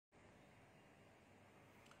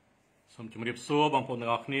សូមជម្រាបសួរបងប្អូនទាំ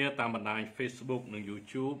ងអស់គ្នាតាមបណ្ដាញ Facebook និង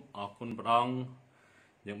YouTube អរគុណព្រះអង្គ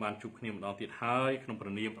យើងបានជួបគ្នាម្ដងទៀតហើយក្នុងព្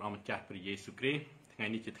រះនាមព្រះម្ចាស់ព្រះយេស៊ូវគ្រីស្ទថ្ងៃ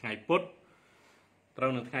នេះជាថ្ងៃពុធត្រូ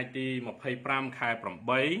វនៅថ្ងៃទី25ខែ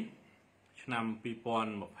8ឆ្នាំ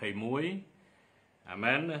2021អា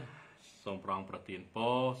មែនសូមព្រះអង្គប្រទានព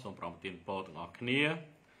រសូមព្រះអង្គប្រទានពរទាំងអស់គ្នា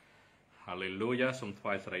ហាឡេលូយ៉ាសូមថ្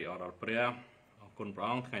វាយសិរីអរដល់ព្រះអរគុណព្រះ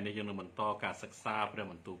អង្គថ្ងៃនេះយើងនឹងបន្តការសិក្សាព្រះ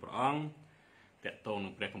បន្ទូលព្រះអង្គតកតងនឹ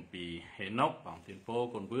ងព្រះគម្ពីរហេណុកបងទានពោ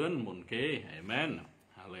គុណវឿនមុនគេអាមែន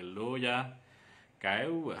ហាឡេលូយ៉ាកែ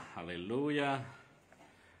វហាឡេលូយ៉ា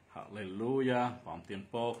ហាឡេលូយ៉ាបងទាន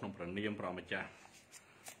ពោក្នុងព្រះនាមព្រះម្ចាស់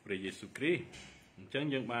ព្រះយេស៊ូវគ្រីស្ទអញ្ចឹង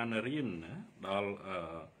យើងបានរៀនដល់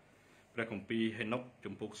ព្រះគម្ពីរហេណុក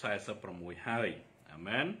ជំពូក46ហើយអា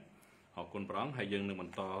មែនអរគុណព្រះអង្គហើយយើងនឹងប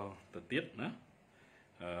ន្តទៅទៀតណា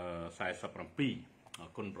47អរ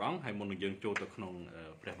គុណព្រះអង្គហើយមុននឹងយើងចូលទៅក្នុង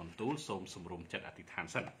ព្រះបន្ទូលសូមសម្រុំចិត្តអធិដ្ឋាន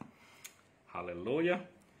សិនហាឡេលូយ៉ា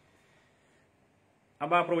អ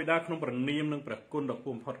បាព្រះបិតាក្នុងព្រះនាមនិងព្រះគុណដ៏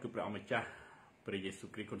គួរបំផុតគឺព្រះអម្ចាស់ព្រះយេស៊ូវ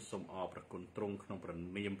គ្រីស្ទគុណសូមអរព្រះគុណទ្រង់ក្នុងព្រះ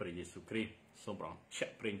នាមព្រះយេស៊ូវគ្រីស្ទសូមព្រះអង្គចា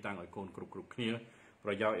ក់ប្រេងតាំងឲ្យកូនគ្រប់គ្នាប្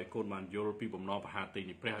រយោជន៍ឲ្យកូនបានយល់ពីបំណងបហាតី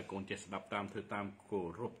នៃព្រះឲ្យកូនចេះស្ដាប់តាមធ្វើតាមគោ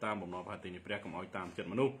រពតាមបំណងបហាតីនៃព្រះកុំឲ្យតាមចិត្ត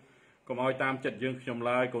មនុស្សកុំឲ្យតាមចិត្តយើងខ្ញុំ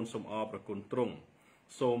ឡើយកូនសូមអរព្រះគុណទ្រង់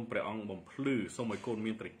សូមព្រះអង្គបំភ្លឺសូមឲ្យកូន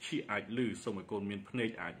មានត្រចៀកអាចឮសូមឲ្យកូនមានភ្នែក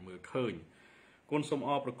អាចមើលឃើញកូនសូមអ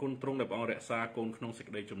រព្រះគុណទ្រង់ដែលព្រះអង្គរក្សាកូនក្នុងសេច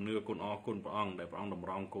ក្តីជំនឿកូនអរគុណព្រះអង្គដែលព្រះអង្គតម្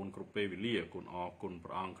រង់កូនគ្រប់ពេលវេលាកូនអរគុណព្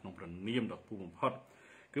រះអង្គក្នុងព្រះនាមដ៏ពូបំផុត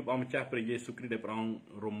គឺព្រះអង្គម្ចាស់ព្រះយេស៊ូវគ្រីស្ទដែលព្រះអង្គ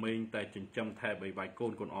រមែងតែចិញ្ចឹមថែបីបាយកូ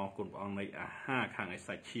នកូនអរគុណព្រះអង្គនៃអាហារខាងឯ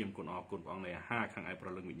សាច់ឈាមកូនអរគុណព្រះអង្គនៃអាហារខាងឯព្រ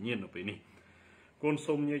លឹងវិញ្ញាណនៅពេលនេះកូន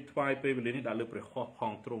សូមញែកថ្វាយពេលវេលានេះដាក់លើព្រះខ័ស្តផ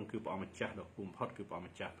ងទ្រង់គឺព្រះអង្គម្ចាស់ដ៏ពូបំផុតគឺព្រះអង្គ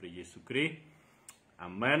ម្ចាស់ព្រះយេស៊ូវគ្រីស្ទ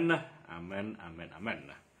អាមែនអាមែនអាមែនអាមែន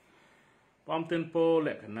បងទិនពោល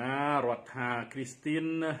ក្ខណៈរដ្ឋាគ្រីស្ទៀន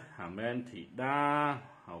អាមែនធីតា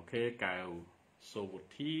អូខេកៅសូវ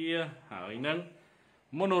ធាហើយនឹង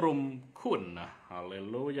មនោរមខុនហាឡេ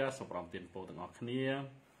លូយ៉ាសូមប្រំទិនពោទាំងអស់គ្នា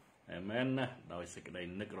អាមែនដោយសេចក្តី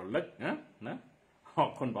នឹករលឹកណាអរ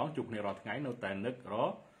គុណបងជួបគ្នារាល់ថ្ងៃនៅតែនឹក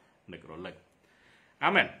រលឹកអា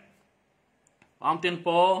មែនបងទិន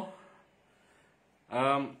ពោ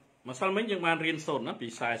ម្សិលមិញយើងបានរៀនសូត្រណាពី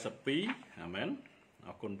42អាមែនអ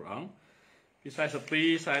រគុណព្រះអង្គពី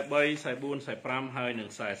42 43 44 45ហើយនិង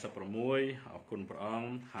46អរគុណព្រះអង្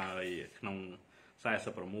គហើយក្នុង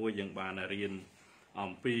46យើងបានរៀន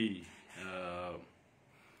អំពី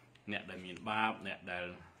អ្នកដែលមានបាបអ្នកដែល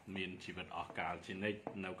មានជីវិតអស់កលជានិច្ច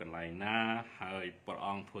នៅកន្លែងណាហើយព្រះអ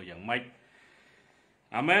ង្គធ្វើយ៉ាងម៉េច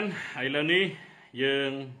អាមែនឥឡូវនេះយើ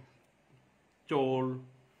ងចូល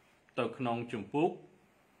ទៅក្នុងជំពូក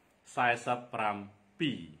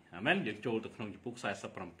47អាមែនយើងចូលទៅក្នុងជំពូក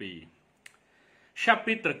47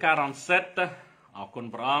 chapitre 47អរគុណ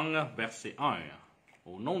ព្រះអង្គ verset 1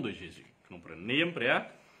 au nom de Jésus ក្នុងព្រះនាមព្រះ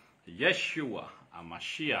យេស៊ូវអាម៉ា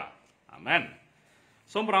ស៊ីយ៉ាអាមែន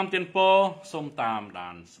សូមប្រំទានពរសូមតាមដា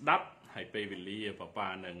នស្ដាប់ហើយពេលវេលាប៉ាប៉ា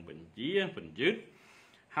នឹងបញ្យឺត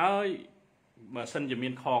ហើយបើសិនជាមា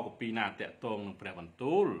នខកពីណាតាក់ទងនឹងព្រះបន្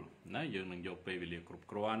ទូលណាយើងនឹងយកពេលវេលាគ្រប់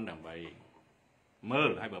គ្រាន់ដើម្បីមើ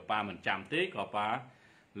លហើយបើប៉ាមិនចាំទេក៏ប៉ា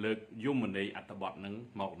លើកយមន័យអត្ថបទនឹង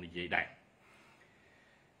មកនិយាយដែរ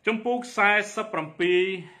ជំពូក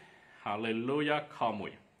47 Alléluia ខ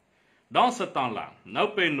1 Dans ce temps-là នៅ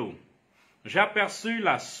ពេលនោះ j'aperçus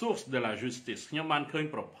la source de la justice ខ្ញុំបានឃើញ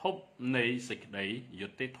ប្រភពនៃសេចក្តីយុ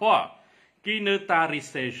ត្តិធម៌ qui ne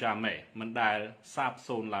tarissait jamais មិនដែលសាប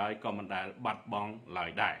សូន្យឡើយក៏មិនដែលបាត់បង់ឡើ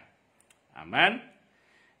យដែរ Amen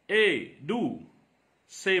et d'où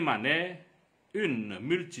s'émanait une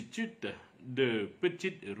multitude de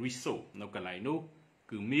petits ruisseaux នៅកន្លែងនោះ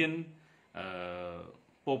គឺមាន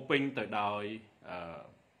ពោពេញទៅដោយ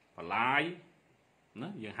បន្លាយណា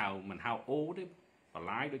យើងហៅមិនហៅអូទេបន្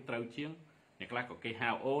លាយដូចត្រូវជាងអ្នកខ្លះក៏គេហៅ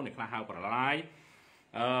អូអ្នកខ្លះហៅបន្លាយ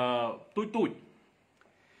ទូច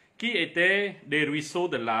qui était des ruisseaux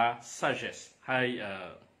de la sagesse ហើយ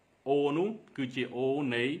អូនោះគឺជាអូ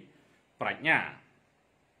នៃប្រាជ្ញា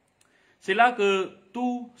c'est là que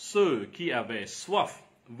tous ceux qui avaient soif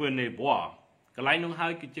venaient boire កន្លែងនោះហើ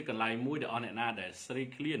យគឺជាកន្លែងមួយដែលអស់អ្នកណាដែលស្រី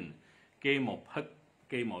ឃ្លានគេមកផឹក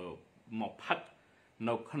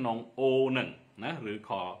នៅក្នុងអូនឹងណាឬ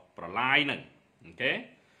ក៏ប្រឡាយនឹងអូខេ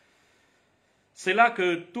c'est là que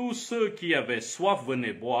tous ceux qui avaient soif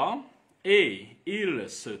venaient boire et ils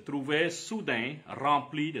se trouvaient soudain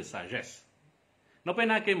remplis de sagesse នៅពេល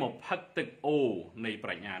ណាគេមកផឹកទឹកអូនៃប្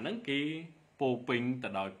រាជ្ញានឹងគេពោពេញទៅ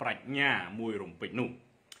ដោយប្រាជ្ញាមួយរំពេចនោះ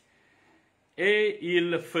et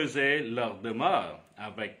ils faisaient leur demeure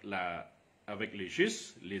avec les justes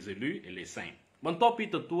les élus et les saints បន្ទាប់ពី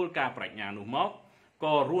ទទួលការប្រាជ្ញានោះមក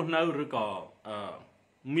ក៏រស់នៅឬក៏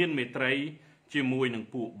មានមេត្រីជាមួយនឹង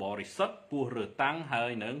ពួកបរិសុទ្ធពួករើតាំងហើ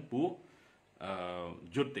យនឹងពួក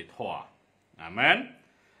យុត្តិធម៌អាមែន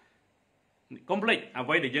កុំភ្លេចអ្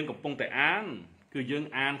វីដែលយើងកំពុងតែអានគឺយើង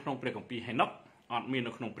អានក្នុងព្រះគម្ពីរហេណុកអត់មាន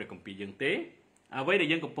នៅក្នុងព្រះគម្ពីរយើងទេអ្វីដែល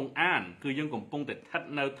យើងកំពុងអានគឺយើងកំពុងតែស្ថិត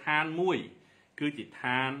នៅឋានមួយគឺជា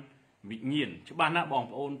ឋានវិញ្ញាណច្បាស់ណាស់បង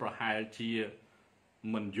ប្អូនប្រហែលជា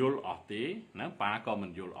មិនយល់អស់ទេណាប៉ាក៏មិ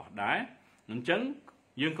នយល់អស់ដែរអញ្ចឹង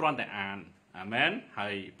យើងគ្រាន់តែអានអាមែនហើ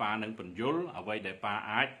យប៉ានឹងបញ្យល់អ្វីដែលប៉ា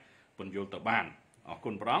អាចបញ្យល់ទៅបានអរ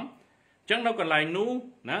គុណព្រះអង្គអញ្ចឹងនៅកន្លែងនោះ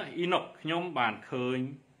ណាអ៊ីណុកខ្ញុំបានឃើញ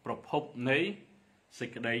ប្រភពនៃសេច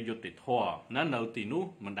ក្តីយុត្តិធម៌ណានៅទីនោះ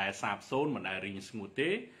មិនដែលសាបសូន្យមិនដែលរីងស្ងួតទេ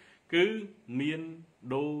គឺមាន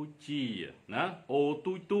ដូចជាណាអូ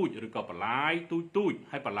ទូចទូចឬក៏បន្លាយទូចទូច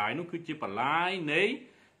ហើយបន្លាយនោះគឺជាបន្លាយនៃ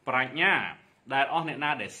ប្រាជ្ញាដែលអស់អ្នកណា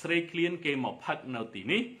ដែលស្រេកឃ្លានគេមកផឹកនៅទី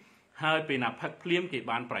នេះហើយពេលណាផឹកភ្លាមគេ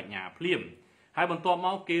បានប្រាជ្ញាភ្លាមហើយបន្ទាប់ម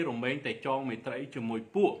កគេរមែងតែចងមេត្រីជាមួយ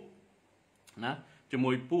ពួកណាជា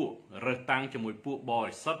មួយពួករើសតាំងជាមួយពួកប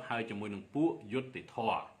រិសុទ្ធហើយជាមួយនឹងពួកយុត្តិធ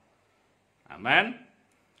ម៌អាមែន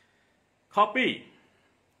ខ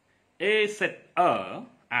2 et cette heure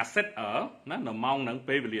à cette heure ណានៅម៉ោងហ្នឹង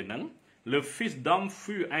ពេលវេលាហ្នឹង le fils d'homme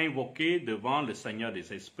fut invoqué devant le Seigneur des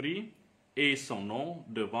esprits et son nom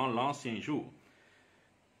devant l'ancien jour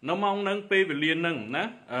នៅម៉ោងហ្នឹងពេលវេលាហ្នឹងណា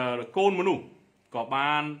កូនមនុស្សក៏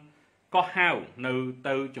បានកោះហៅនៅ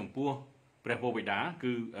ទៅចំពោះព្រះវរបិតា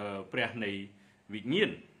គឺព្រះនៃវិញ្ញា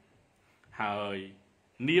ណហើយ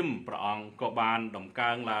នាមព្រះអង្គក៏បានដំ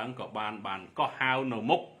កើងឡើងក៏បានកោះហៅនៅ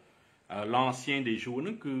មុខ l'ancien des jours ហ្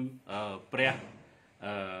នឹងគឺព្រះ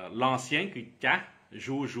l'ancien គឺចាស់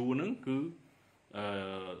jour ហ្នឹងគឺ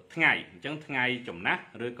ថ្ងៃអញ្ចឹងថ្ងៃចំណាស់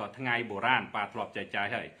ឬក៏ថ្ងៃបុរាណប៉ាធ្លាប់ចែកចាយ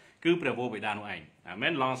ហើយគឺព្រះវរបិតានោះឯងអាមែ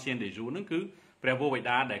ន l'ancien des jours ហ្នឹងគឺព្រះវរបិ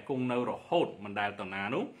តាដែលគង់នៅរហូតមិនដែលទៅណា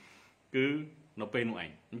នោះគឺនៅពេលនោះឯង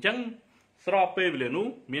អញ្ចឹងស្របពេលវេលានោះ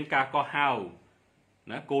មានការកោះហៅ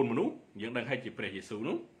ណាកូនមនុស្សយើងដឹងហើយជាព្រះយេស៊ូវ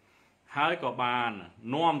នោះហើយក៏បាន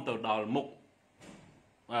នាំទៅដល់មុខ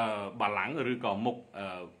បាឡាំងឬក៏មុខ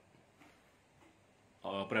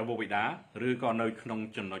ព្រះវរបិតាឬក៏នៅក្នុង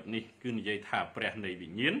ចំណុចនេះគឺនិយាយថាព្រះនៃវិ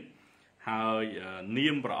ញ្ញាណហើយនា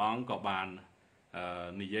មព្រះអង្គក៏បាន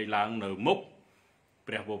និយាយឡើងនៅមុខ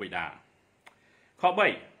ព្រះវរបិតាខ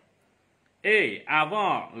3Et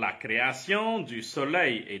avant la création du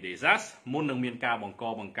soleil et des astres មុននឹងមានការបង្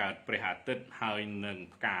កើតព្រះអាទិត្យហើយនឹង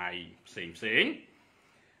ផ្កាយផ្សេង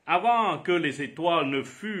avant que les étoiles ne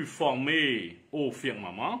fût formées au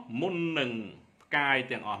firmament មុននឹងផ្កាយ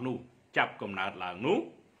ទាំងអស់នោះចាប់កំណើតឡើងនោះ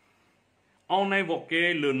on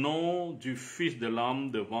invoquait le nom du fils de l'homme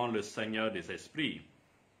devant le Seigneur des esprits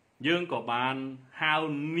យើងក៏បានហៅ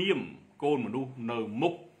នាមកូនមនុស្សនៅ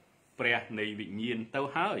មុខព្រះនៃវិញ្ញាណទៅ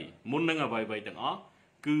ហើយមុននឹងអ្វីៗទាំងអស់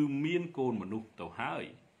គឺមានកូនមនុស្សទៅហើយ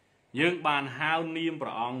យើងបានហៅនាមព្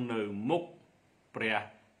រះអង្គនៅមុខព្រះ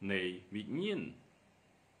នៃវិញ្ញាណ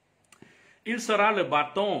Il sera le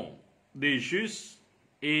bâton des justes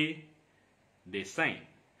et des saints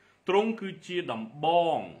ទ្រង់គឺជាដំប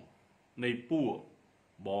ងនៃពួក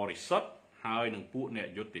បរិសុទ្ធហើយនឹងពួកអ្នក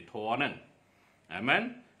យុត្តិធម៌ហ្នឹងអាមែន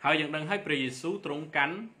ហើយយើងដឹងហើយព្រះយេស៊ូវទ្រង់កា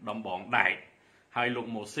ន់ដំបងដែកហើយលោក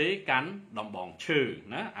ម៉ូសេកាន់ដំបងឈើ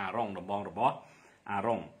ណាអារ៉ុងដំបងរបស់អា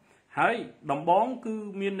រ៉ុងហើយដំបងគឺ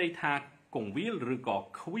មានន័យថាកងវាលឬក៏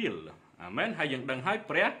ខ្វៀលអាមែនហើយយើងដឹងហើយ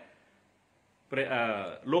ព្រះ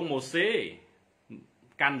លោកម៉ូសេ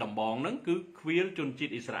កាន់ដំបងហ្នឹងគឺខ្វៀលជនជា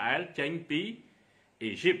តិអ៊ីស្រាអែលចេញពី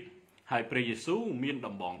អេស៊ីបហើយព្រះយេស៊ូវមាន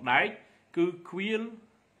ដំបងដែកគឺខ្វៀល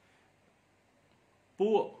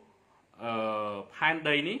ពួកផែន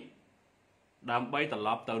ដីនេះដើម្បីត្រឡ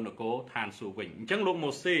ប់ទៅនគរឋានសួគ៌វិញអញ្ចឹងលោក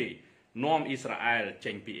ម៉ូសេនាំអ៊ីស្រាអែល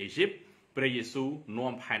ចេញពីអេស៊ីបព្រះយេស៊ូវ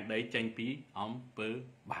នាំផែនដីចេញពីអំពើ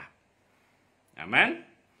បាបអាមែន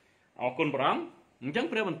អរគុណព្រះអង្គអញ្ចឹង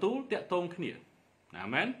ព្រះបន្ទូលតាក់ទងគ្នាអា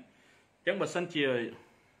មែនអញ្ចឹងបើសិនជា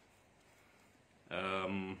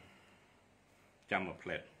ចាំមួយផ្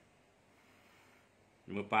លែត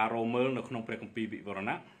មើលប៉ារ៉ូមើលនៅក្នុងព្រះគម្ពីរវិវរ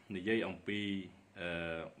ណៈនិយាយអំពី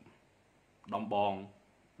ដំបង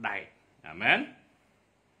ដែកអាមែន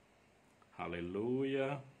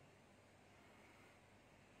Hallelujah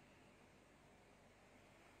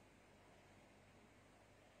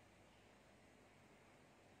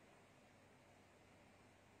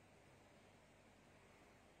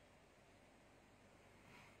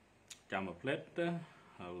ចាំមួយផ្លែត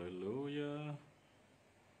Hallelujah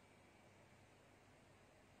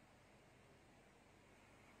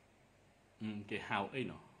គេហៅអី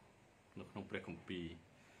នោះនៅក្នុងព្រះគម្ពីរ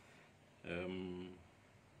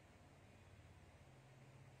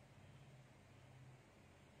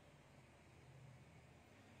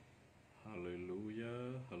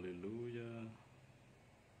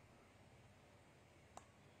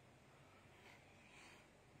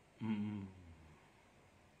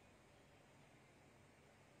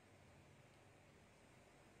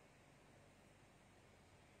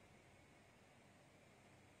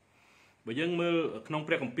បើយើងមើលក្នុង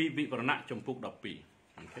ព្រះគម្ពីរវិវរណៈចំពុក12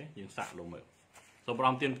អូខេយើងសាកលោកមើលសូមប្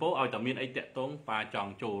រំទានពោឲ្យតែមានអីតាក់ទងប៉ាច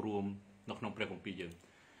ង់ចូលរួមនៅក្នុងព្រះគម្ពីរយើង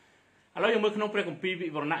ឥឡូវយើងមើលក្នុងព្រះគម្ពីរវិ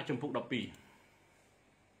វរណៈចំពុក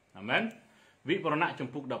12អាមែនវិវរណៈចំ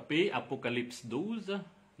ពុក12 Apocalypse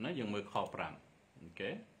 12ណាយើងមើលខ5អូខេ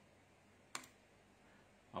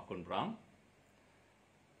អរគុណប្រង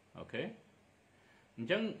អូខេអញ្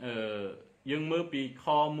ចឹងយើងមើលពីខ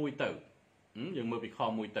1ទៅយើងមើលពីខ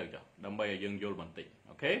1ទៅចាដើម្បីឲ្យយើងយល់បន្តិច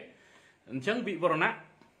អូខេអញ្ចឹងវិវរណៈ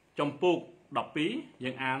ចំពុក12យើ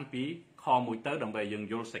ងអានពីខ1ទៅដើម្បីយើង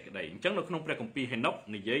យល់សេចក្តីអញ្ចឹងនៅក្នុងព្រះគម្ពីរហេណុក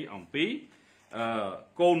និយាយអំពី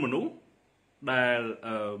កូនមនុស្សដែល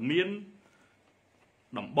មាន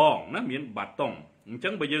ដំបងណាមានបាតុងអញ្ចឹ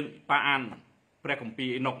ងបើយើងប៉ាអានព្រះគម្ពីរ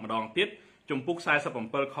អេណុកម្ដងទៀតចំពុក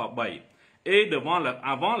47ខ3 Et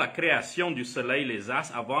avant la création du soleil, les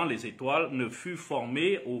astres, avant les étoiles ne furent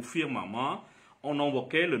formés au firmament, on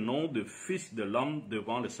invoquait le nom de Fils de l'homme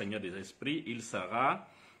devant le Seigneur des esprits. Il sera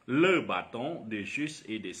le bâton des justes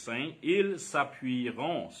et des saints. Ils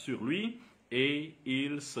s'appuieront sur lui et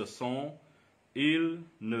ils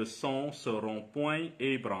ne seront point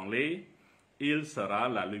ébranlés. Il sera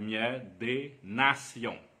la lumière des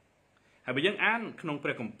nations. ហើយបើយើងអានក្នុងព្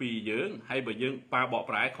រះគម្ពីរយើងហើយបើយើងប៉ាបក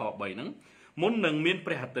ប្រែខ3ហ្នឹងមុននឹងមាន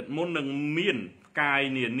ព្រះអាទិត្យមុននឹងមានផ្កាយ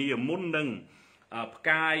នានាមុននឹងផ្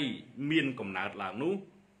កាយមានកំណើតឡើងនោះ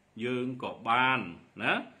យើងក៏បាន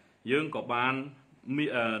ណាយើងក៏បាន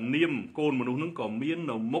នាមកូនមនុស្សនឹងក៏មាន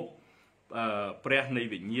នៅមុខព្រះនៃ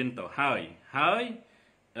វិញ្ញាណទៅហើយ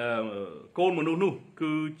កូនមនុស្សនោះ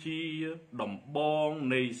គឺជាដំបង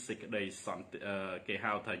នៃសេចក្តីសន្តិគេ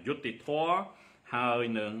ហៅថាយុត្តិធម៌ហើយ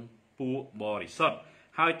នឹងពួកបរិសុទ្ធ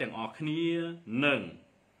ហើយទាំងអស់គ្នានឹង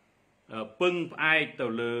ពឹងផ្អែកទៅ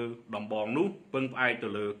លើដំបងនោះពឹងផ្អែកទៅ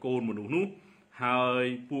លើកូនមនុស្សនោះហើយ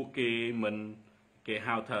ពួកគេមិនគេ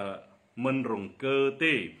ហៅថាមិនរង្គើ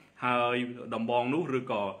ទេហើយដំបងនោះឬ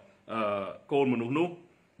ក៏កូនមនុស្សនោះ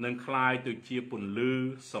នឹងคล้ายទៅជាពន្លឺ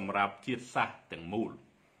សម្រាប់ជាតិសាសន៍ទាំងមូល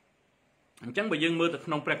អញ្ចឹងបើយើងមើលទៅ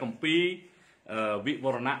ក្នុងព្រះគម្ពីរវិវ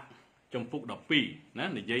រណៈចំពុក12ណា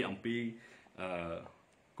និយាយអំពី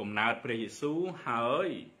កំណើតព្រះយេស៊ូវហើយ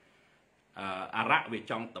អារៈវា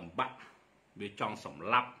ចង់តម្បាក់វាចង់សម្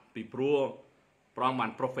លាប់ពីព្រោះព្រះអង្គបាន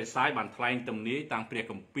prophesy បានថ្លែងទំនាយតាមព្រះ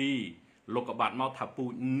គម្ពីរលោកុបាតមកថាពូ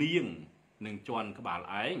ជនាងនឹងជន់ក្បាល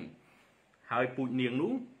ឯងហើយពូជនាង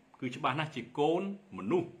នោះគឺច្បាស់ណាស់ជាកូនម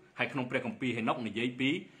នុស្សហើយក្នុងព្រះគម្ពីរហេណុកនិយាយពី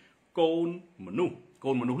កូនមនុស្ស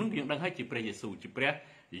នោះយើងដឹងហើយជាព្រះយេស៊ូវជាព្រះ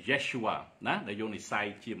Yeshua ណាដែលយកនិស្ស័យ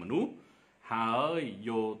ជាមនុស្សហើយ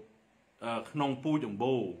យកក្នុងពូជអម្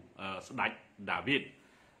បូរស្ដេចដាវីត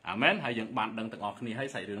អាមែនហើយយើងបានដឹងទាំងអស់គ្នាហើយ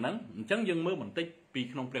សាច់រឿងហ្នឹងអញ្ចឹងយើងមើលបន្តិចពី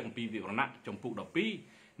ក្នុងព្រះគម្ពីរវិវរណៈចំពុក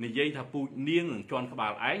12និយាយថាពូជនាងនឹងជន់ក្បា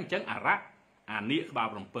លឯងអញ្ចឹងអារៈអានាគក្បាល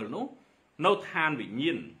7នោះនៅឋានវិញ្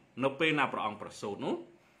ញាណនៅពេលណាព្រះអង្គប្រសូតនោះ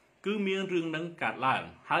គឺមានរឿងហ្នឹងកើតឡើង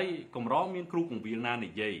ហើយកម្រមានគ្រូកងវិលណា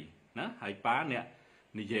និយាយណាហើយប៉ាអ្នក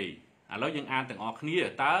និយាយឥឡូវយើងអានទាំងអស់គ្នា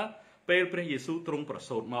តើពេលព្រះយេស៊ូវទ្រង់ប្រ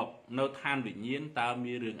សូតមកនៅឋានវិញ្ញាណតើ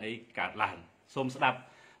មានរឿងអីកើតឡើងសូមស្ដាប់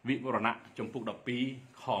វិវរណៈចំពុក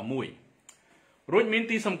12ខ1រួចមាន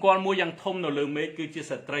ទីសម្គាល់មួយយ៉ាងធំនៅលើមេឃគឺជា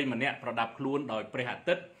ស្ត្រីម្នាក់ប្រដាប់ខ្លួនដោយព្រះអា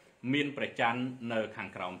ទិត្យមានព្រះច័ន្ទនៅខាង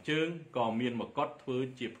ក្រោមជើងក៏មានមកុដធ្វើ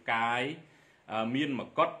ជាផ្កាយមានម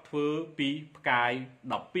កុដធ្វើពីផ្កាយ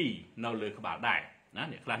12នៅលើក្បាលដែរណា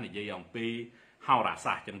អ្នកខ្លះនិយាយអំពីហោរា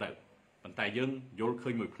សាស្ត្រចឹងទៅប៉ុន្តែយើងយល់ឃើ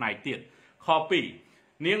ញមួយផ្នែកទៀតខ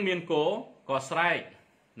2នាងមានគោក៏ស្រែក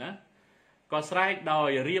ណាក៏ស្រែកដោយ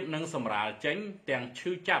រៀបនឹងសម្រាលចេញទាំង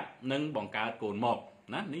ឈឺចាប់និងបង្កើតកូនមក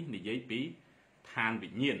ណានេះនិយាយពីឋានវិ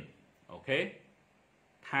ញ្ញាណអូខេ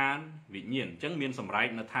ឋានវិញ្ញាណអញ្ចឹងមានសម្រែក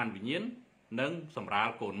នៅឋានវិញ្ញាណនិងសម្រាល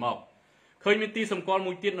កូនមកឃើញមានទីសម្គាល់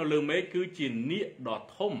មួយទៀតនៅលើមេឃគឺជានាគដ៏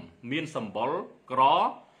ធំមានសម្បុរ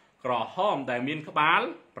ក្រហមដែលមានក្បាល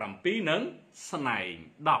7និងស្នែង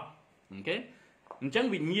10អូខេអញ្ចឹង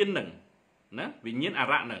វិញ្ញាណនឹងណាវិញ្ញាណអា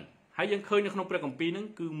រៈនឹងហើយយើងឃើញនៅក្នុងព្រះគម្ពីរហ្នឹង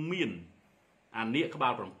គឺមានអានាគក្បា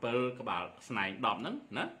ល7ក្បាលស្នែង10ហ្នឹង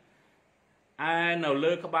ណាឯនៅ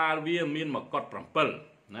លើក្បាលវាមានមកុដ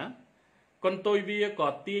7ណាកន្ទុយវាក៏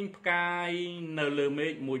ទាញផ្កាយនៅលើមេ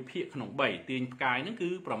ឃ1ភាគក្នុង3ទាញផ្កាយហ្នឹងគឺ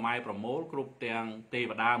ប្រម៉ែប្រមូលគ្រប់ទាំងទេ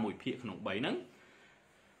វតា1ភាគក្នុង3ហ្នឹង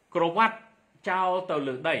ក្រវ៉ាត់ចោលទៅ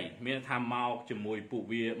លើដីមានថាមកជាមួយពួក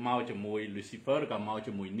វាមកជាមួយ Lucifer ឬក៏មក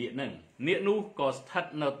ជាមួយនាគហ្នឹងនាគនោះក៏ស្ថិត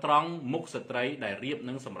នៅត្រង់មុខស្ត្រីដែលរៀប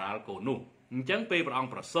នឹងសម្រាលកូននោះអញ្ចឹងពេលព្រះអង្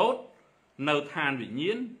គប្រសូតនៅឋានវិញ្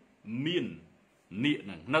ញាណមាននាគហ្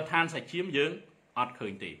នឹងនៅឋានសាច់ឈាមយើងអត់ឃើ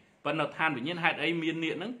ញទេប៉ុន្តែនៅឋានវិញ្ញាណហេតុអីមាននា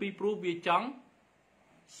គហ្នឹងពីព្រោះវាចង់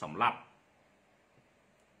សម្លាប់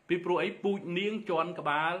ពីព្រោះអីពូជនាងជន់ក្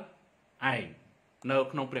បាលឯង នៅ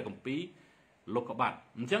ក្នុងព្រះគម្ពីរលោកុបាត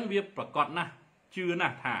អញ្ចឹងវាប្រកបណាស់ជឿណា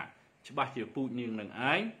ស់ថាច្បាស់ជាពូជនាងនឹង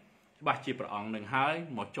ឯងច្បាស់ជាព្រះអង្គនឹងហើយ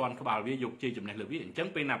មកជន់ក្បាលវាយកជ័យជំនះលើវាអញ្ចឹង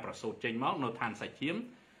ពេលណាប្រសូតចេញមកនៅឋានសាច់ឈាម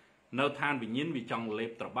នៅឋានវិញ្ញាណវាចង់លេ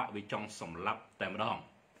បត្របាក់វាចង់សម្លាប់តែម្ដង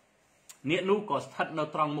នាគនោះក៏ស្ថិតនៅ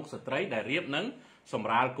ត្រង់មុខស្ត្រីដែលរៀបនឹងសម្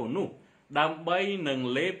រាលកូននោះដើម្បីនឹង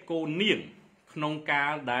លេបកូននាងក្នុងកា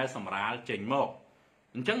លដែលសម្រាលចេញមក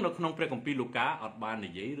អញ្ចឹងនៅក្នុងព្រះគម្ពីរលូកាអត់បាន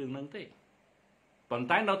និយាយរឿងហ្នឹងទេប៉ុន្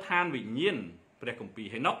តែនៅឋានវិញ្ញាណព្រះគម្ពីរ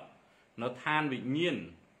ហេណុកនៅឋានវិញ្ញាណ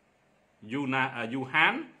យូហា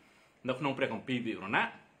ននៅក្នុងព្រះគម្ពីរវិវរណៈ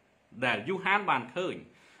ដែលយូហានបានឃើញ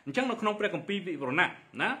អញ្ចឹងនៅក្នុងព្រះគម្ពីរវិវរណៈ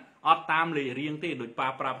ណាអត់តាមលេខរៀងទេដោយប៉ា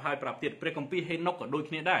ប្រាប់ហើយប្រាប់ទៀតព្រះគម្ពីរហេណុកក៏ដូច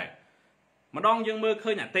គ្នាដែរម្ដងយើងមើល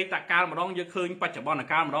ឃើញអតីតកាលម្ដងយើងឃើញបច្ចុប្បន្ន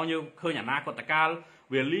កាលម្ដងយើងឃើញអនាគតកាល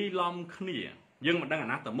វាលីឡំគ្នាយើងមិនដឹងអា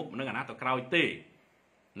ណាទៅមុខមិនដឹងអាណាទៅក្រោយទេ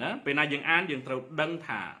ណាពេលណាយើងអានយើងត្រូវដឹង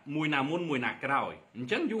ថាមួយណាមុនមួយណាក្រោយអញ្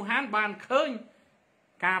ចឹងយូហានបានឃើញ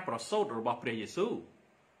ការប្រសូតរបស់ព្រះយេស៊ូវ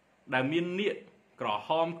ដែលមាននាគក្រហ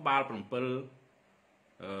មក្បាល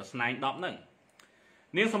7ស្នែង10ហ្នឹង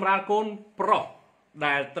នាងសម្រាលកូនប្រុស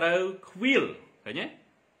ដែលត្រូវខ្វៀលឃើញទេ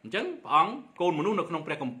អញ្ចឹងព្រះអង្គកូនមនុស្សនៅក្នុង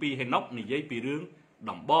ព្រះគម្ពីរហេណុកនិយាយពីរឿង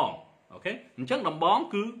ដំបងអូខេអញ្ចឹងដំបង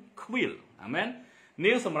គឺខ្វៀលអាមែន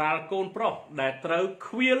នាងសម្រាលកូនប្រុសដែលត្រូវ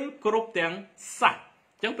ខ្វៀលគ្រប់ទាំងសះ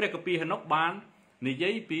អញ្ចឹងព្រះគម្ពីរហេណុកបាននិយា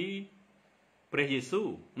យពីព្រះយេស៊ូវ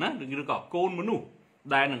ណាឬក៏កូនមនុស្ស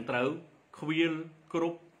ដែលនឹងត្រូវខ្វៀលគ្រ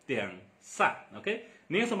ប់ទាំងសះអូខេ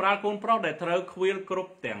នាងសម្រាលកូនប្រុសដែលត្រូវខ្វៀលគ្រ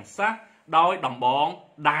ប់ទាំងសះដោយដំបង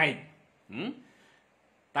ដែក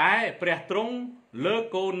តែព្រះទ្រង់លើក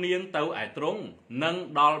កូននាងទៅឯទ្រង់នឹង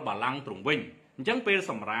ដល់បល្ល័ង្កទ្រង់វិញអញ្ចឹងពេល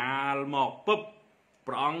សម្រាលមកពឹប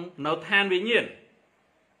ព្រះអង្គនៅឋានវិញ្ញាណ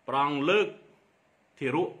ព្រះអង្គលើកធី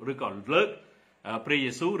រុឬក៏លើកព្រះ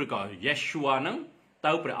យេស៊ូវឬក៏ Yeshua ហ្នឹង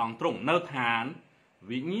ទៅព្រះអង្គទ្រង់នៅឋាន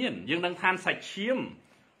វិញ្ញាណយើងដឹងឋានសាច់ឈាម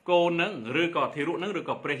កូនហ្នឹងឬក៏ធីរុហ្នឹងឬ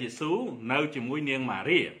ក៏ព្រះយេស៊ូវនៅជាមួយនាងម៉ា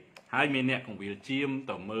រីហើយមានអ្នកកងវិលជាម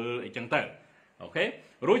ទៅមើលអីចឹងទៅអូខេ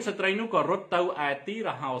រួចស្ត្រីនោះក៏រត់ទៅឯទីរ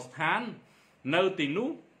ហោស្ថាននៅទីនោះ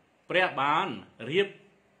ព្រះបានរៀប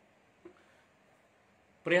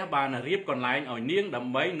កន្លែងឲ្យនាងដើ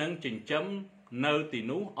ម្បីនឹងចិញ្ចឹមនៅទី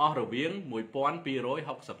នោះអស់រវាង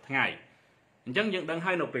1260ថ្ងៃអញ្ចឹងយើងដឹង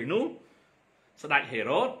ហើយនៅពេលនោះស្ដេចហេ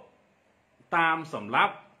រ៉ូតតាមសម្លា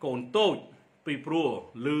ប់កូនតូចពីព្រោះ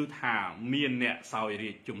ឮថាមានអ្នកសោយរា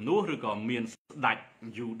ជជំនួសឬក៏មានស្ដេច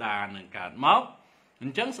យូដានឹងកើតមកអ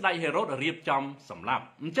ញ្ចឹងស្ដេចហេរ៉ូតរៀបចំសម្លាប់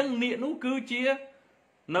អញ្ចឹងនាគនោះគឺជា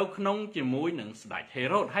នៅក្នុងជាមួយនឹងស្ដេចហេ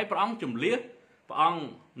រ៉ូតហើយព្រះអង្គជំលះព្រះអង្គ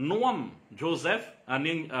នាំ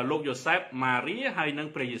នាងលោកយ៉ូសេបម៉ារីហើយនិង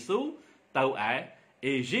ព្រះយេស៊ូវទៅឯ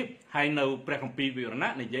អេស៊ីបហើយនៅព្រះគម្ពីរវិវរ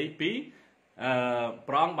ណៈនិយាយពី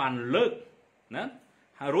ព្រះអង្គបានលើកណា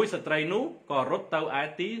ហើយរួចស្ត្រីនោះក៏រត់ទៅឯ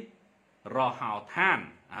ទីរហោឋាន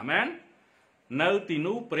អាមែននៅទី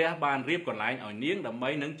នោះព្រះបានរៀបកន្លែងឲ្យនាងដើម្បី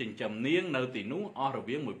នឹងចិញ្ចឹមនាងនៅទីនោះអស់រ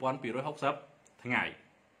វាង1260ថ្ងៃ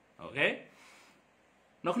អូខេ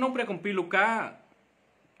នៅក្នុងព្រះគម្ពីរលូកា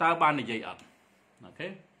តើបាននិយាយអត់អូខេ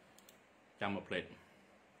ចាំមកផ្លេត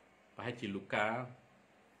ប្រហែលជាលូកា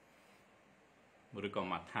ឬក៏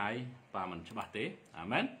ម៉ាថាយប៉ាមិនច្បាស់ទេអា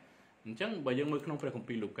មែនអញ្ចឹងបើយើងមើលក្នុងព្រះគម្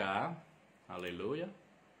ពីរលូកាហាឡេលូយ៉ា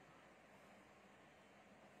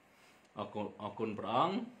អរគុណព្រះអ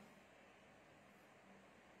ង្គ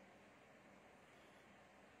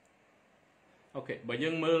អូខេបើយើ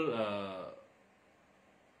ងមើល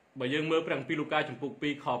ព្រះគម្ពីរលូកាចំពុក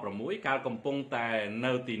2ខ6កាលកំពុងតែ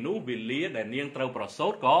នៅទីនោះវេលាដែលនាងត្រូវប្រសូ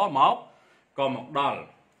តក៏មកដល់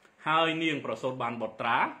ហើយនាងប្រសូតបានបុត្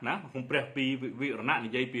រាណាក្នុងព្រះពីវិវរណៈនិ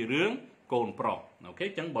យាយពីរឿងកូនប្រុសអូខេ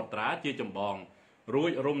អញ្ចឹងបុត្រាជាចម្បងរួ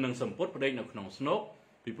ចរុំនឹងសម្ពុតប្តេជ្ញានៅក្នុងស្នុក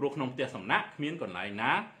ពីព្រោះក្នុងផ្ទះសំណាក់គ្មានកន្លែង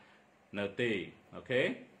ណានៅទេអូខេ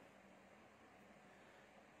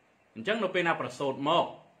អញ្ចឹងនៅពេលណាប្រសូតមក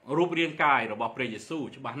រូបរាងកាយរបស់ព្រះយេស៊ូវ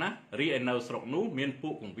ច្បាស់ណាស់រីឯនៅស្រុកនោះមានពួ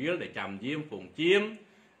កកងវិលដែលចាំយាមពងជាម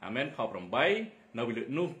អាមែនខ8នៅវិល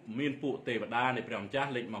នោះមានពួកទេវតានៃព្រះម្ចាស់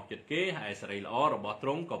លេចមកចិត្តគេហើយសេរីល្អរបស់ទ្រ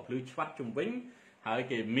ង់ក៏ភ្លឺឆ្វាត់ជុំវិញហើយ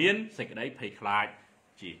គេមានសេចក្តីភ័យខ្លាច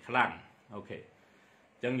ជាខ្លាំងអូខេ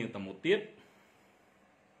អញ្ចឹងយើងទៅមុខទៀត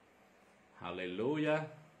ហាឡេលូយ៉ា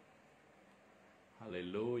ហាឡេ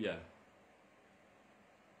លូយ៉ា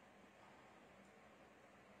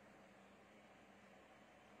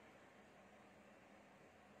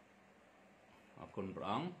អរគុណព្រះ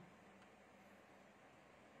អង្គ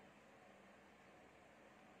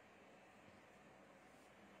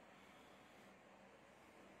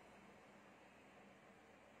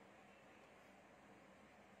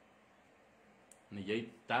និយាយ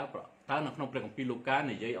តើនៅក្នុងព្រះគម្ពីរលូកា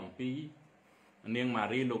និយាយអំពីនាងម៉ា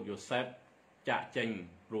រីលោកយ៉ូសេប ចាក់ចេញ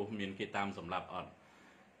ព្រោះមានគេតាមសម្រាប់អត់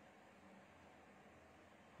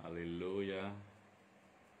Hallelujah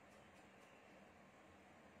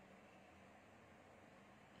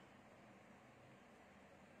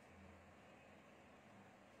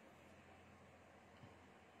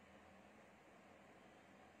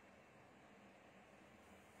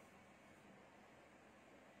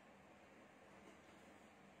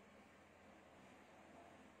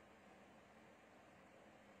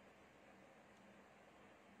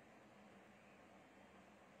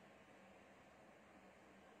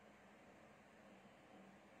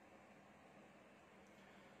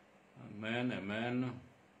Amen Amen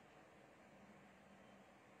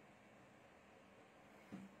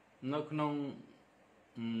នៅក្នុង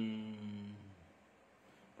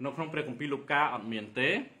ព្រះគម្ពីរលូកាអត់មានទេ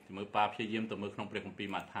មើលប៉ាព្យាយាមទៅមើលក្នុងព្រះគម្ពីរ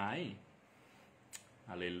ម៉ាថាយ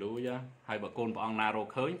Hallelujah ហើយបើកូនព្រះអង្គណារក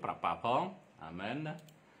ឃើញប្រាប់ប៉ាផង Amen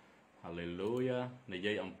Hallelujah និ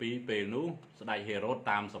យាយអំពីពេលនោះស្ដេចហេរ៉ូត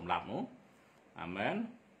តាមសម្លាប់នោះ Amen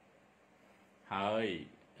ហើយ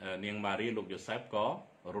នាងម៉ារីលោកយូសែបក៏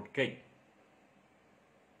រត់គេច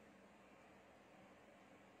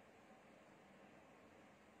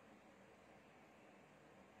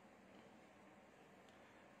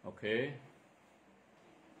អូខេ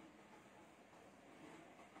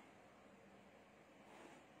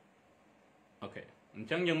អញ្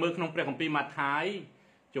ចឹងយើងមើលក្នុងព្រះគម្ពីរម៉ាថាយ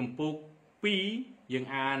ជំពូក2យើង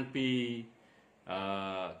អានពី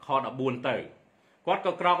ខ14ទៅគាត់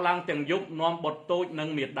ក៏ក្រោកឡើងទាំងយប់នាំបុត្រតូចនិង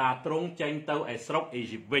មាតាទ្រង់ចេញទៅឯស្រុកអេ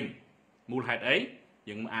ស៊ីបវិញមូលហេតុអី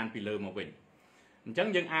យើងអានពីលើមកវិញអញ្ចឹង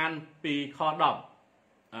យើងអានពីខ10ឥ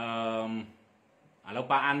ឡូវ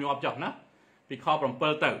ប៉ាអានញាប់ចុះណាពីខ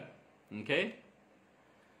7ទៅអូខេ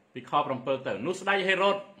ពីខ7ទៅនោះស្ដេចហេ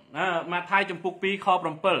រ៉ូតម៉ាថាយជំពូក2ខ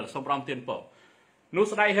7សូមប្រំទានពរនោះ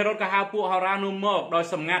ស្ដេចហេរ៉ូតក៏ហៅពួកហោរានោះមកដោយ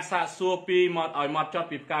សម្ងាត់សាកសួរពីមកឲ្យមកចត់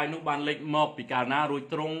ពីផ្កាយនោះបានលេចមកពីកាលណារួច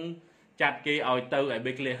ទ្រង់ចាត់គេឲ្យទៅឯ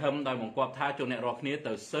បេក្លេហឹមដោយបង្គាប់ថាចូលអ្នករាល់គ្នា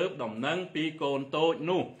ទៅស៊ើបដំណឹងពីកូនតូច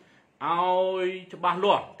នោះឲ្យច្បាស់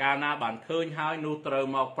លាស់កាលណាបានឃើញហើយនោះត្រូវ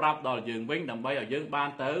មកប្រាប់ដល់យើងវិញដើម្បីឲ្យយើងបាន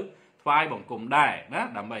ទៅថ្វាយបង្គំដែរណា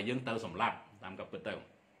ដើម្បីឲ្យយើងទៅសម្លាប់តាមកាពិតទៅ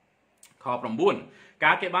ខ9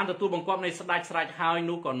កាលគេបានទទួលបង្គាប់នៃស្ដេចស្រេចហើយ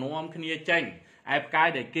នោះក៏នាំគ្នាចេញឯផ្កាយ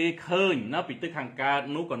ដែលគេឃើញណាពីទឹកខាងកើត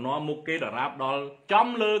នោះក៏នាំមុខគេដរាបដល់ចំ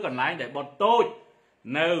លើកន្លែងដែលបុត្រតូច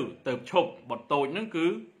នៅទៅឈប់បុត្រតូចហ្នឹងគឺ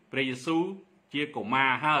ព្រះយេស៊ូវជាកុមា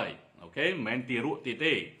រហើយអូខេមិនមែនទារកទៀត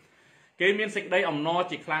ទេគេមានសេចក្តីអំណរ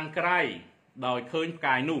ជាខ្លាំងក្រៃដោយឃើញផ្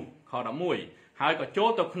កាយនោះខ11ហើយក៏ចូល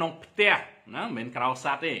ទៅក្នុងផ្ទះណាមិនមែនក្រៅ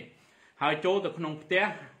សัตว์ទេហើយចូលទៅក្នុងផ្ទះ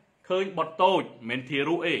ឃើញបុត្រតូចមិនមែនទា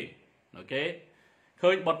រកទេអូខេ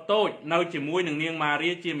ឃើញបុត្រតូចនៅជាមួយនឹងនាងម៉ា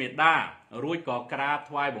រីជាមេដារួចក៏ក្រាប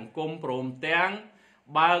ថ្វាយបង្គំព្រមទាំង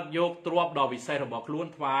បើកយកទ្រព្យដ៏វិសេសរបស់ខ្លួន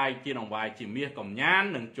ថ្វាយជាអង្វាយជាមាសកំញាន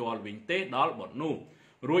និងជ័រវិញទេដល់បុត្រនោះ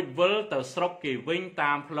រួចវិលទៅស្រុកគេវិញ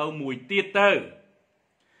តាមផ្លូវមួយទៀតទៅ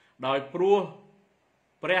ដោយព្រោះ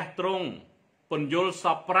ព្រះទ្រង់ពន្យល់ស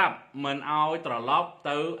ពប្រាប់មិនឲ្យត្រឡប់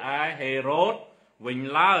ទៅឯហេរ៉ូតវិញ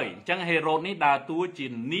ឡើយអញ្ចឹងហេរ៉ូតនេះដើរតួជា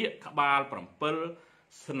នាគក្បាល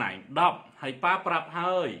7ស្នែង10ហើយប៉ាប្រាប់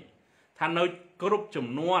ហើយថានៅគ្រប់ចំ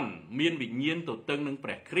នួនមានវិញ្ញាណទទឹងនឹងព្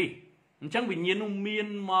រះគ្រីស្ទអញ្ចឹងវិញ្ញាណនោះមាន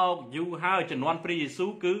មកយូរហើយជំនាន់ព្រះយេស៊ូ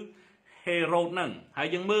វគឺហេរ៉ូតហ្នឹងហើយ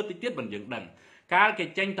យើងមើលតិចទៀតមិនយើងដឹងកាលគេ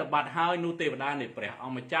ចេញទៅបាត់ហើយនោះទេវតានៃព្រះអ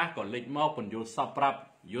ង្គម្ចាស់ក៏លេចមកពន្យល់សពប្រាប់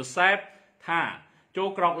យូសែបថាចូល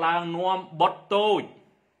ក្រោកឡើងនាំបុត្រតូច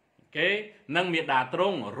គេនិងមាតាទ្រ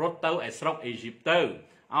ង់រត់ទៅឯស្រុកអេស៊ីបទៅ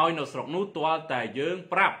ឲ្យនៅស្រុកនោះទាល់តែយើង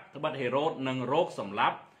ប្រាប់ត្បិតហេរ៉ូតនឹងរោគសម្លា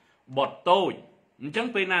ប់បុត្រតូចអញ្ចឹង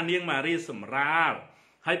ពេលណានាងម៉ារីសម្រាល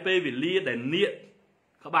ហើយពេលវេលាដែលនាគ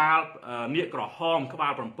ក្បាលនាគក្រហមក្បា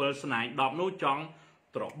ល7ស្នែង10នោះចង់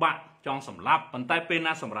ត្របាក់ចង់សម្លាប់ប៉ុន្តែពេល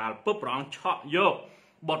ណាសម្រាលពឹបព្រះអង្គឆក់យក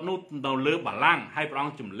បុត្រនោះនៅលើបល្ល័ង្កហើយព្រះអ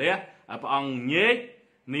ង្គជំលះព្រះអង្គញែក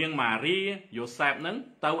នាងម៉ារីយូសែបនឹង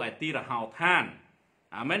ទៅឯទីរហោឋាន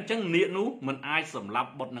អាមែនអញ្ចឹងនាគនោះមិនអាចសម្លាប់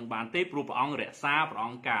បុត្រនឹងបានទេព្រោះព្រះអង្គរក្សាព្រះអ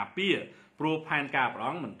ង្គការពារព្រោះផែនការព្រះ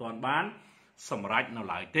អង្គមិនទាន់បានសម្រេចនៅ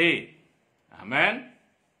ឡើយទេអាមែន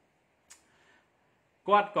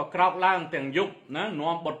គាត់ក៏ក្រោកឡើងទាំងយប់ណា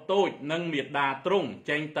នាំបុត្រតូចនិងមាតាទ្រង់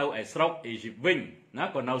ចេញទៅឯស្រុកអេស៊ីបវិញណា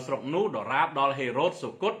ក៏នៅស្រុកនោះដរាបដល់ហេរ៉ូតសុ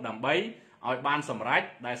គតដើម្បីឲ្យបានសម្រេច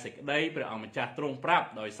ដែលសេចក្តីព្រះអង្គម្ចាស់ទ្រង់ប្រាប់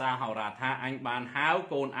ដោយសារហោរាថាអញបានហៅ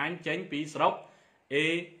កូនអញចេញពីស្រុកអេ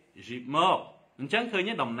ស៊ីបមកអញ្ចឹងឃើញ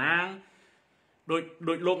ទេតំណាងដូ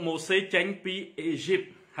ចលោកម៉ូសេចេញពីអេស៊ីប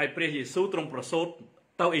ហើយព្រះយេស៊ូវទ្រង់ប្រសូត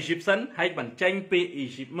ទៅអេស៊ីបសិនហើយបញ្ចេញពីអេ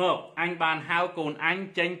ស៊ីបមកអញបានហៅកូនអញ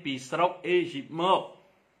ចេញពីស្រុកអេស៊ីបមក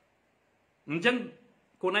អញ្ចឹង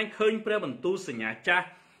កូនឯងឃើញព្រះបន្ទូលសញ្ញាចាស់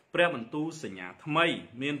ព្រះបន្ទូលសញ្ញាថ្មី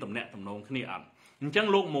មានតំណែងតំណងគ្នាអត់អញ្ចឹង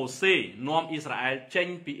លោកម៉ូសេនាំអ៊ីស្រាអែលចេញ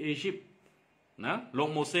ពីអេស៊ីបណាលោក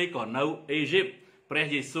ម៉ូសេក៏នៅអេស៊ីបព្រះ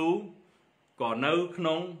យេស៊ូវក៏នៅក្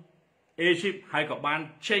នុងអេស៊ីបហើយក៏បាន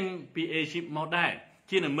ចេញពីអេស៊ីបមកដែរ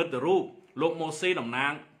ជានិមិត្តរូបលោកម៉ូសេតំណា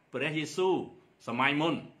ងព្រះយេស៊ូវសម័យមុ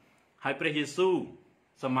នហើយព្រះយេស៊ូវ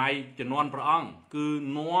សម័យជំនាន់ព្រះអង្គគឺ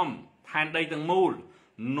នាំផែនដីទាំងមូល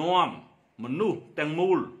នាំមនុស្សទាំង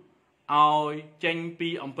មូលឲ្យចេញពី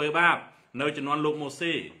អំពើបាបនៅជំនាន់លោកម៉ូ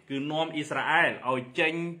សេគឺនាំអ៊ីស្រាអែលឲ្យចេ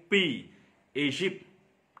ញពីអេស៊ីប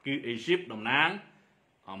គឺអេស៊ីបតំណាង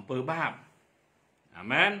អំពើបាបអា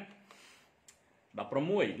មែន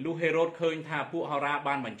16លុះហេរ៉ូតឃើញថាពួកហោរា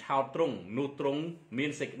បានបញ្ឆោតទ្រង់នោះទ្រង់មាន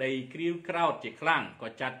សេចក្តីក្រៀវក្រោធជាខ្លាំងក៏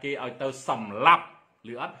ចាត់គេឲ្យទៅសម្លាប់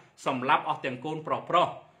ឬអត់សម្លាប់អស់ទាំងកូនប្រុស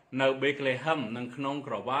នៅបេក្លេហឹមនិងក្នុង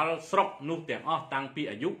ក្រវ៉ាល់ស្រុកនោះទាំងអស់តាំងពី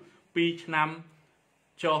អាយុ2ឆ្នាំ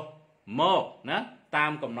ចុះមកណាតា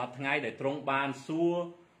មកំណត់ថ្ងៃដែលទ្រង់បានសួរ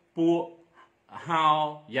ពួកហោ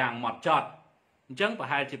យ៉ាងហ្មត់ចត់អញ្ចឹងប្រ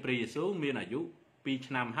ហែលជាព្រះយេស៊ូវមានអាយុ2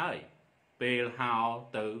ឆ្នាំហើយពេលហោ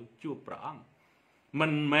ទៅជួបព្រះអង្គមិ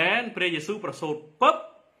នមែនព្រះយេស៊ូវប្រសូតពឹប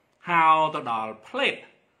ហោទៅដល់ផ្លេត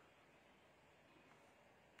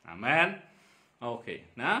អាមែនអូខេ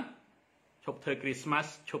ណាឈប់ធ្វើគ្រីស្មា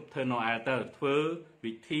ស់ឈប់ធ្វើណូអែលទៅធ្វើ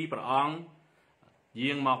វិធីព្រះអង្គ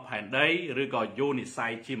យាងមកផែនដីឬក៏យោនិស័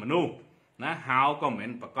យជាមនុស្សណាហោក៏មិន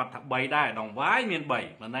ប្រកាសថា3ដែរដងវាយមាន3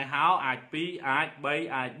ប៉ុន្តែហោអាច2អាច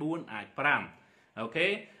3អាច4អាច5អូខេ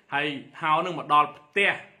ហើយហោនឹងមកដល់ផ្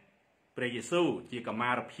ទះព្រះយេស៊ូវជាកម្មា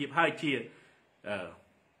រភាពហើយជា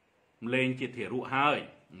លេងជាធារុហើយ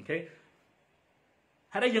អូខេ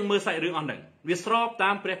ហើយយើងមើលសាច់រឿងអស់ហ្នឹងវាស្របតា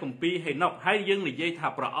មព្រះគម្ពីរហេណុកហើយយើងនិយាយថា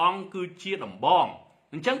ព្រះអង្គគឺជាដំបង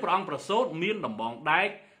អញ្ចឹងព្រះអង្គប្រសូតមានដំបងដែក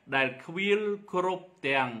ដែលខ្វៀលគ្រប់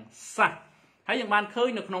ទាំងសះហើយយើងបានឃើញ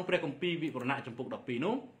នៅក្នុងព្រះគម្ពីរវិវរណៈចំពុក12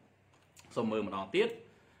នោះសូមមើលម្ដងទៀត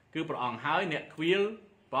គឺព្រះអង្គហើយអ្នកខ្វៀល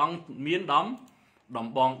ព្រះអង្គមានដំ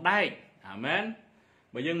បងដែកអាមែន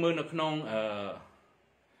បើយើងមើលនៅក្នុង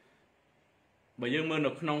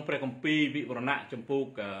ព្រះគម្ពីរវិវរណៈចំពុក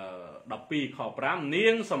12ខ5នា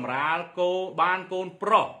ងសម្រាលបានកូនប្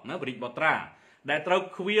រុសណាបរិបត្រាដែលត្រូវ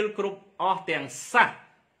ខ្វៀលគ្រប់អស់ទាំងសះ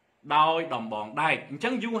ដោយដំបងដែកអញ្ចឹ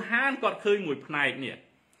ងយូហានគាត់ឃើញមួយផ្នែកនេះ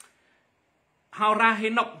ហោរាហេ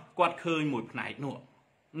ណុកគាត់ឃើញមួយផ្នែកនោះ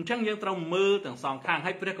អញ្ចឹងយើងត្រូវមើលទាំងសងខាង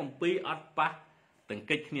ហើយព្រះគម្ពីរអត់ប៉ះទាំង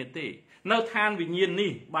កិច្ចគ្នាទេនៅឋានវិញ្ញាណ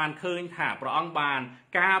នេះបានឃើញថាព្រះអង្គបាន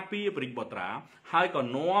ការពារបរិបត្រាហើយក៏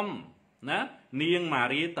នាំណានាងម៉ា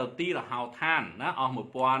រីទៅទីរហោឋានណាអស់1260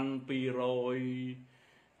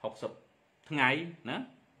ថ្ងៃណា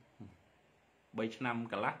3ឆ្នាំ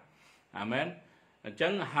កន្លះអាមែនអញ្ចឹ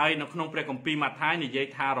ងហើយនៅក្នុងព្រះគម្ពីរម៉ាថាយនិយាយ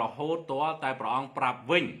ថារហូតទាល់តែព្រះអង្គប្រាប់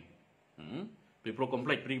វិញពីព្រោះកុំភ្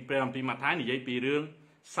លេចព្រះគម្ពីរម៉ាថាយនិយាយពីរឿង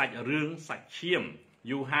សាច់ឈាម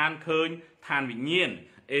យូហានឃើញឋានវិញ្ញាណ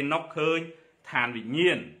អេណុកឃើញឋានវិញ្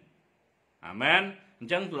ញាណអាមែនអ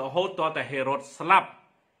ញ្ចឹងរហូតទាល់តែហេរ៉ូតស្លាប់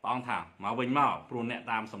ព្រះអង្គថាមកវិញមកព្រោះអ្នក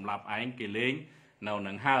តាមសម្លាប់ឯងគេលេងនៅ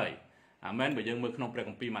នឹងហើយអាមែនបើយើងមើលក្នុងព្រះគ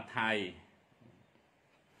ម្ពីរម៉ាថាយ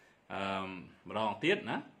ម្ដងទៀត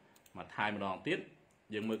ណាម៉ាថាយម្ដងទៀត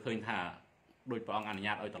យើងមើលឃើញថាដោយព្រះអង្គអនុញ្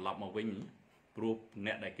ញាតឲ្យត្រឡប់មកវិញព្រោះ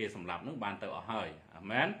អ្នកដែលគេសម្លាប់នឹងបានទៅអស់ហើយអា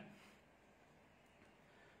មែន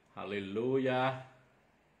ហាឡេលូយ៉ា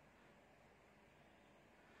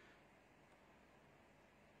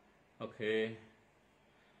អូខេ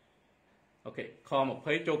ខ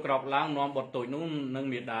20ចូលក្រោកឡើងនាំបុត្រតូចនោះនឹង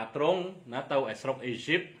មេដាទ្រង់ណាទៅឯស្រុកអេ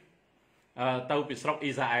ស៊ីបទៅពីស្រុក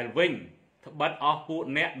អ៊ីស្រាអែលវិញត្បិតអស់ពួក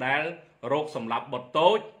អ្នកដែលរកសម្លាប់បុត្រ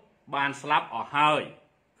តូចបានស្លាប់អស់ហើយ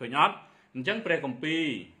ឃើញអត់អញ្ចឹងព្រះគម្ពីរ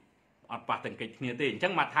អត់ប៉ះទាំងកិច្ចគ្នាទេអញ្ចឹ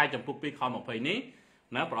ងម៉ាថាយចំពុក2ខ20នេះ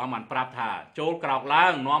ណាព្រះអង្គបានប្រាប់ថាចូលក្រោកឡើ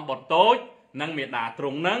ងនាំបុត្រតូចនិងមេដាទ្រ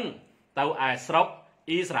ង់នឹងទៅឯស្រុក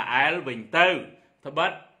អ៊ីស្រាអែលវិញទៅត្បិ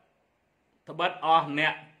តអស់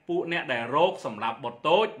ពួកអ្នកដែលរកសម្លាប់បុត្រ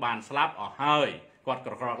តូចបានស្លាប់អស់ហើយគាត់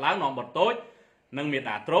ក្រោកឡើងនាំបុត្រតូចនិងមេ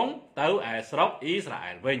ដាទ្រង់ទៅឯស្រុកអ៊ីស្រា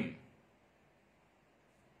អែលវិញ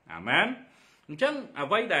អាមែនអញ្ចឹងអ្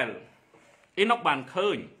វីដែលអេណុកបានឃើ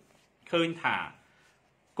ញថា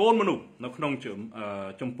កូនមនុស្សនៅក្នុង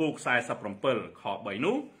ចំពោះ47ខ3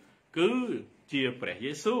នោះគឺជាព្រះ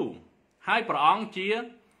យេស៊ូវហើយព្រះអង្គជា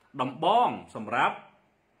ដំបងសម្រាប់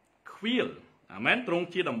ខ្វៀលអាមែនទ្រង់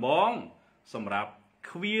ជាដំបងសម្រាប់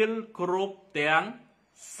ខ្វៀលគ្រប់ទាំង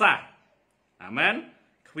សះអាមែន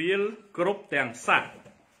ខ្វៀលគ្រប់ទាំងសះ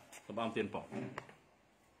សូមអរគុណបង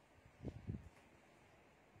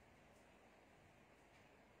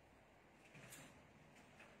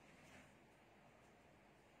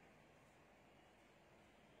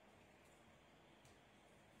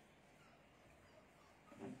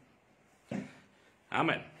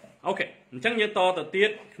Amen. Ok, chẳng như to tự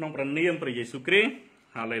tiết trong phần niệm của Giêsu Christ.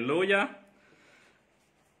 Hallelujah.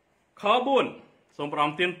 Khó buồn, son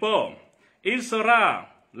prom tiên po. Il sera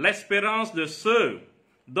l'espérance de ceux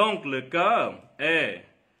dont le cœur est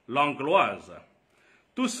l'angoisse.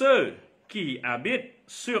 Tous ceux qui habitent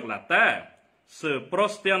sur la terre se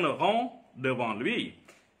prosterneront devant lui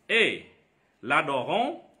et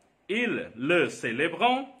l'adoreront, ils le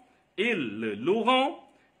célébreront, ils le loueront,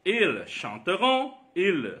 ils chanteront,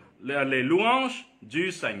 les louanges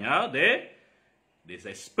du Seigneur des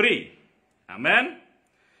esprits. Amen.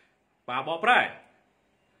 Par après,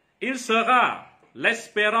 il sera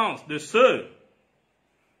l'espérance de ceux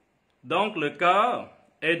dont le cœur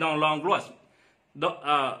est dans l'angoisse.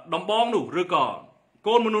 Đồng bong nụ rư cỏ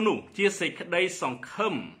côn môn nụ chia sẻ đây sòng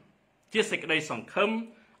khâm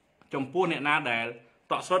trong buôn nè na đài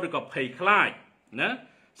tọa số được gặp thầy khai nè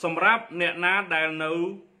sòng ráp nè na đài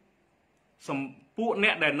nấu sòng buôn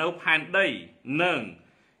nè đài nấu pan đây nâng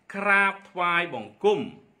krap thoai bỏng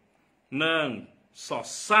cung nâng sọ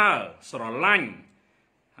sa sọ lanh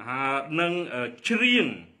nâng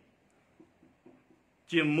triêng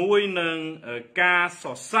chia muối nâng ca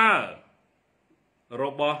sọ sa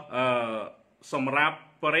robot សម្រាប់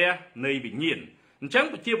ព្រះនៃវិញ្ញាណអញ្ចឹង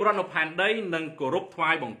ប្រជាពលរដ្ឋនៅផែនដីនឹងគោរពថ្វា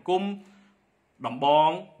យបង្គំដំបង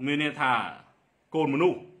មានន័យថាកូនមនុ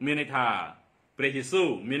ស្សមានន័យថាព្រះយេស៊ូវ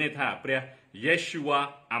មានន័យថាព្រះយេស៊ូវ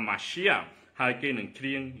អាម៉ាស៊ីយ៉ាហើយគេនឹងច្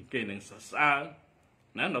រៀងគេនឹងសរសើរ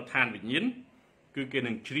ណានៅឋានវិញ្ញាណគឺគេ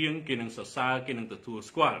នឹងច្រៀងគេនឹងសរសើរគេនឹងទទួល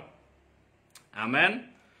ស្គាល់អាមែន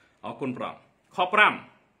អរគុណព្រះខ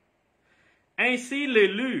5 Ainsi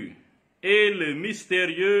l'élu et le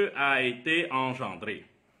mystérieux a été engendré.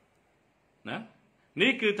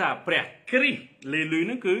នេះគឺថាព្រះគ្រីស្ទលេលឺ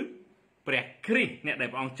នឹងគឺព្រះគ្រីស្ទអ្នកដែល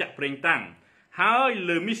ព្រះអង្គចាក់ប្រេងតាំងហើយ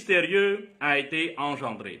le mystérieux a été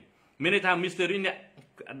engendré មានន័យថា mystérieux អ្នក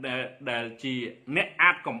ដែលជាអ្នក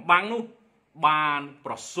អាចកំបាំងនោះបាន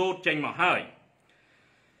ប្រសូតចេញមកហើយ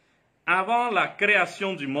Avant la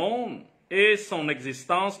création du monde et son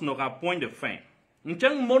existence n'aura point de fin អញ្ចឹ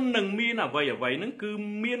ងមុននឹងមានអ្វីហ្នឹងគឺ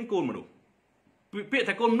មានកូនមនុស្សពាក្យ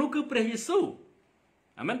ថាកូនមនុស្សគឺព្រះយេស៊ូវ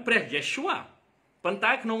អាមែនព្រះយេស៊ូវប៉ុន្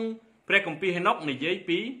តែក្នុងព្រះគម្ពីរហេណុកនិយាយ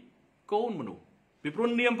ពីកូនមនុស្សពីព្រោះ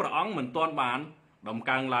នាមព្រះអង្គមិនទាន់បានដំ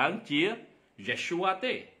កើងឡើងជាយេស៊ូវ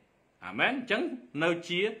ទេអាមែនអញ្ចឹងនៅ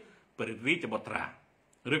ជាព្រះរាជបុត្រា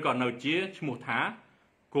ឬក៏នៅជាឈ្មោះថា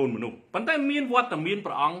កូនមនុស្សប៉ុន្តែមានវត្តមាន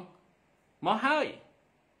ព្រះអង្គមកហើយ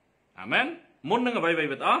អាមែនមុននឹងអ្វីៗទាំ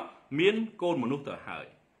ងអស់មានកូនមនុស្សទៅហើយ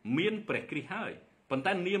មានព្រះគ្រីស្ទហើយប៉ុន្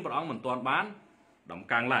តែនាមព្រះអង្គមិនទាន់បានដំ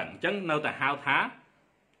កើងឡើងអញ្ចឹងនៅតែហៅថា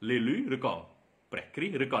លេលឺឬក៏ព្រះគ្រី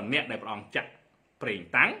ស្ទឬក៏អ្នកដែលព្រះអង្គចាក់ប្រេង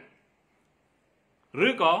តាំងឬ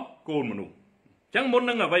ក៏កូនមនុស្សអញ្ចឹងមុន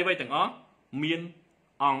នឹងអ្វីៗទាំងអស់មាន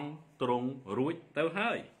អង្គទ្រង់រួចទៅ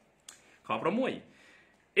ហើយខ6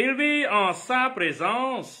 Il vit en sa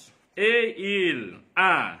présence et il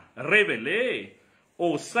a révélé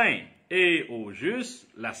aux saints et aux justes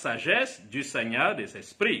la sagesse du Seigneur des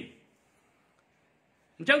esprits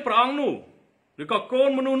អញ្ចឹងព្រះអង្គនោះឬក៏កូន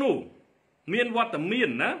មនុស្សនោះមានវត្តមាន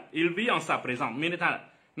ណា Il vit en sa présence មានន័យថា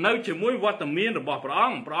នៅជាមួយវត្តមានរបស់ព្រះអ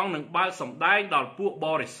ង្គនឹងបើកសម្ដែងដល់ពួកប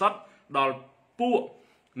រិសុទ្ធដល់ពួក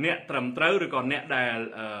អ្នកត្រឹមត្រូវឬក៏អ្នកដែល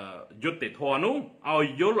យុត្តិធម៌នោះឲ្យ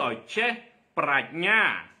យល់ឲ្យចេះប្រាជ្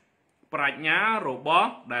ញារបស់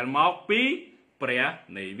ដែលមកពីព្រះ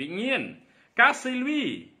នៃវិញ្ញាណ Car c'est lui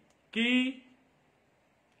qui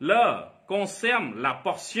leur concerne la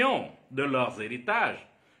portion de leurs héritages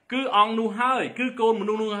គឺអង្គនោះហើយគឺកូនម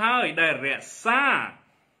នុស្សនោះហើយដែលរក្សា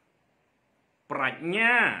ប្រាជ្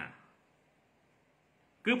ញា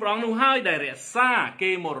គឺព្រះអង្គនោះហើយដែលរក្សា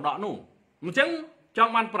គេមរតកនោះអញ្ចឹងច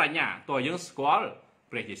ង់បានប្រាជ្ញាតើយើងស្គាល់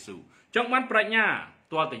ព្រះយេស៊ូវចង់បានប្រាជ្ញា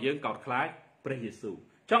តើយើងកោតខ្លាចព្រះយេស៊ូវ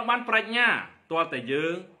ចង់បានប្រាជ្ញាតើយើ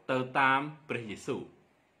ងទៅតាមព្រះយេស៊ូវ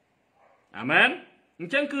អាមែនអ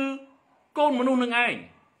ញ្ចឹងគឺកូនមនុស្សនឹងឯង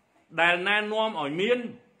ដែលណែនាំឲ្យមាន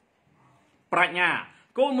ប្រាជ្ញា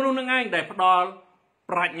កូនមនុស្សនឹងឯងដែលផ្ដល់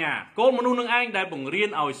ប្រាជ្ញាកូនមនុស្សនឹងឯងដែលបង្រៀន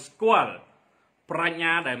ឲ្យស្គាល់ប្រាជ្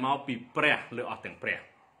ញាដែលមកពីព្រះលើអស់ទាំងព្រះ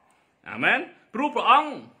អាមែនព្រោះព្រះអង្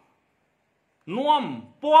គនាំ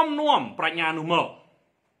ប្រាជ្ញានោះមក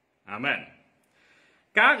អាមែន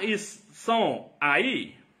Car ils sont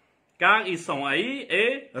haïs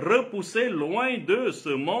et repoussés loin de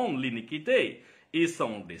ce monde l'iniquité ils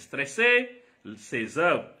sont distressés ses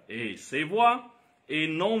œuvres et ses voies et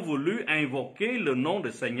n'ont voulu invoquer le nom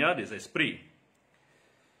du Seigneur des esprits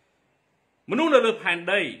មនុស្សនៅលើផែន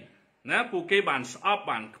ដីណាពួកគេបានស្អប់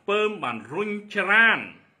បានខ្ពើមបានរុញច្រាន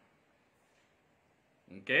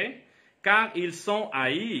អូខេ car ils sont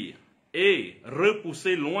haïs et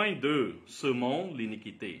repousser loin d'eux ce monde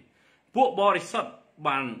l'iniquité.ពួកបរិសុទ្ធ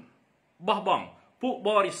បានបោះបង់ពួកប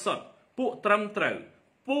រិសុទ្ធពួកត្រឹមត្រូវ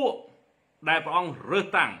ពួកដែលព្រះអង្គរើស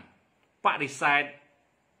តាំងបដិសេធ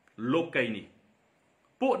លោកីនេះ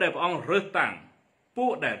ពួកដែលព្រះអង្គរើសតាំងពួ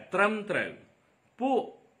កដែលត្រឹមត្រូវពួក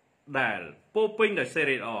ដែលពោពេញដោយសេ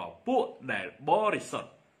រីល្អពួកដែលបរិសុទ្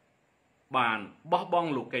ធបានបោះបង់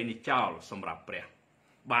លោកីនេះចោលសម្រាប់ព្រះ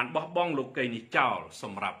បានបោះបង់លោកីនេះចោលស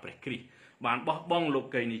ម្រាប់ព្រះគ្រីស្ទបានបោះបង់លោ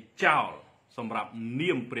កីនេះចោលសម្រាប់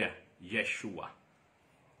នាមព្រះយេស៊ូវ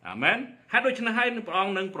អាមែនហើយដូច្នេះហើយព្រះអ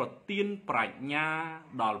ង្គនឹងប្រទានប្រាជ្ញា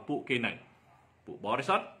ដល់ពួកគេនឹងពួកបរិ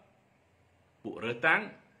សុទ្ធពួករើសតាំង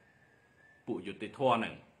ពួកយុត្តិធម៌នឹ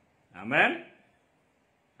ងអាមែន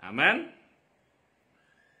អាមែន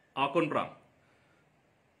អរគុណព្រះ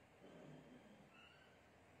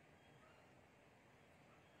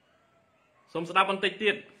សូមស្ដាប់បន្តិចទៀ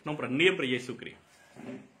តក្នុងព្រះនាមព្រះយេស៊ូវគ្រីស្ទ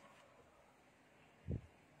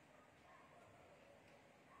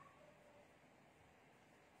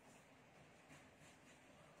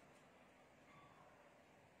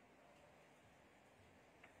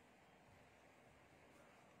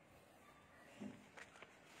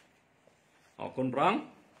អរគុណព្រះ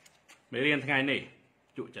មេរៀនថ្ងៃនេះ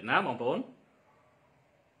ជក់ចំណាបងប្អូន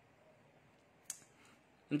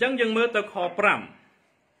អញ្ចឹងយើងមើលទៅខ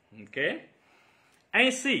5អូខេ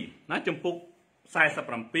Ainsi ណាចំពុក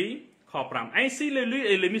47ខ5 Ainsi les lieux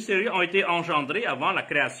et les mystérieux ont été engendrés avant la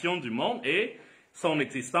création du monde et son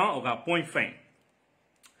existence aura point fin.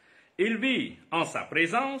 Il vit en sa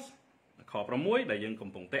présence ខ6ដែលយើងកំ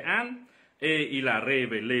ពុងតែអាន et il a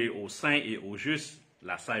révélé aux saints et aux justes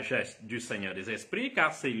la sagesse du Seigneur des esprits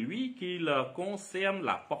car c'est lui qui leur concerne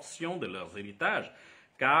la portion de leurs héritages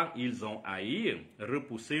car ils ont haï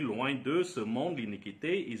repoussé loin d'eux ce monde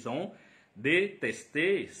d'iniquité ils ont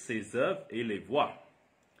détesté ses œuvres et les voies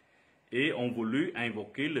et ont voulu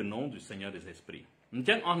invoquer le nom du Seigneur des esprits អញ្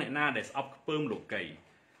ចឹងអស់អ្នកណាដែលស្អប់ខ្ពើមលោកី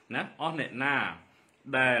ណាអស់អ្នកណា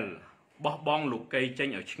ដែលបោះបង់លោកីចេញ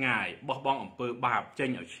ឲ្យឆ្ងាយបោះបង់អំពើបាបចេញ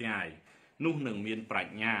ឲ្យឆ្ងាយនោះនឹងមានប្រា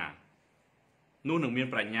ជ្ញា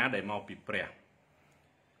ដែលមកពីព្រះ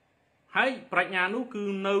ហើយប្រាជ្ញានោះគឺ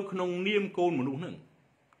នៅក្នុងនាមកូនមនុស្សនឹង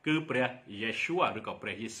គឺព្រះយេស៊ូវឬក៏ព្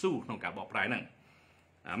រះយេស៊ូវក្នុងការបកប្រែហ្នឹង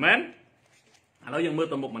អាមែនឥឡូវយើងមើល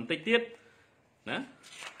ទៅមុខបន្តិចទៀតណា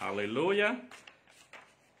Hallelujah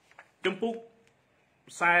ចំពុក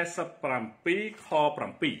47ខ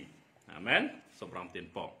7អាមែនសូមប្រំទាន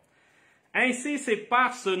ពរ Ainsi c'est par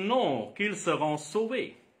ce nom qu'ils seront sauvés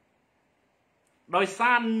ដោយ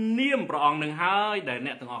សារនាមព្រះអង្គនឹងហើយដែល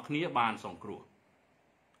អ្នកទាំងអស់គ្នាបានសង្គ្រោះ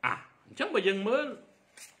អញ្ចឹងបើយើងមើល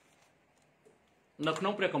នៅក្នុ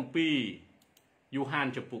ងព្រះគម្ពីរយូហាន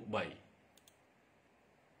ចំពុក3អូ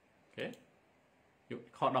ខេ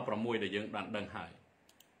ខ16ដែលយើងបានដឹងហើយ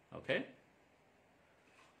អូខេ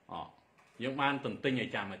យើងបានទន្ទិញឲ្យ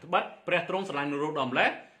ចាំហើយត្បិតព្រះទ្រង់ស្រឡាញ់នរោដល់ម្លេះ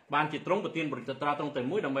បានជាទ្រង់ប្រទានបរិទ្ធត្រាទ្រង់តែ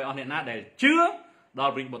មួយដើម្បីអស់អ្នកណាដែលជឿដ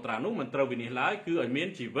ល់ព្រះបុត្រានោះមិនត្រូវវិនិច្ឆ័យឡើយគឺឲ្យមាន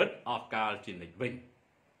ជីវិតអស់កលជានិច្ចវិញ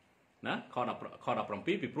ណាខ17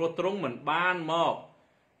ពីព្រោះទ្រង់មិន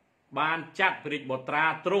បានចាត់ព្រះបុត្រា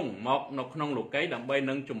ទ្រង់មកនៅក្នុងលោកីដើម្បី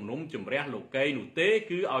នឹងជំនុំជម្រះលោកីនោះទេ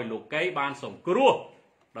គឺឲ្យលោកីបានសង្គ្រោះ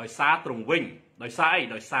ដោយសារទ្រង់វិញដោយសារអី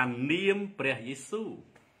ដោយសារនាមព្រះយេស៊ូវ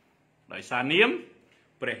ដោយសារនាម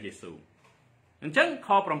ព្រះយេស៊ូវអញ្ចឹងខ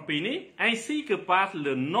7នេះ ainsi que par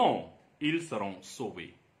le nom ils seront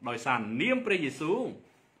sauvés ដោយសារនាមព្រះយេស៊ូវ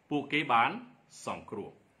ពួកគេបានសង្គ្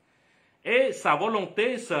រោះ et sa volonté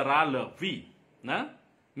sera leur vie ណា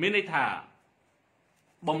មានន័យថា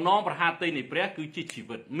បំណងប្រហាតីនៃព្រះគឺជាជី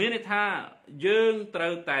វិតមានន័យថាយើងត្រូ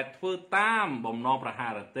វតែធ្វើតាមបំណងប្រហា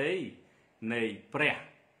តីនៃព្រះ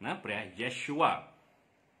ណាព្រះយេស៊ូវ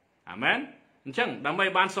អាមែនអញ្ចឹងដើម្បី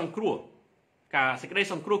បានសង្គ្រោះការសេចក្តី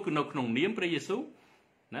សង្គ្រោះគឺនៅក្នុងនាមព្រះយេស៊ូវ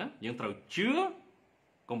ណាយើងត្រូវជឿ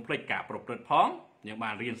កុំភ្លេចការប្រព្រឹត្តផងយើងបា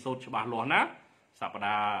នរៀនសូត្រច្បាស់លាស់ណាសប្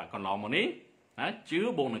តាហ៍កន្លងមកនេះណាជឿ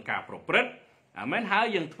បូកនឹងការប្រព្រឹត្តអាមែនហើយ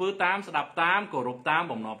យើងធ្វើតាមស្ដាប់តាមគោរពតាម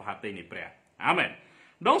បំណងប្រហាតីនៃព្រះអាមែន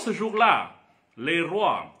Dans ce jour-là, les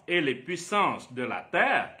rois et les puissances de la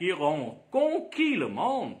terre qui auront conquis le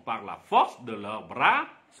monde par la force de leurs bras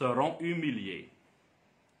seront humiliés.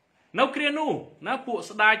 នៅគ្រានោះណាពួក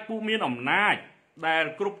ស្ដេចពួកមានអំណាចដែល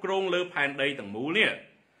គ្រប់គ្រងលើផែនដីទាំងមូលនេះ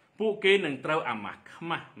ពួកគេនឹងត្រូវអាម៉ាស់ខ្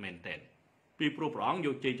មាស់មែនទែនពីព្រោះព្រះអង្គយ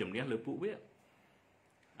កជ័យជំនះលើពួកវា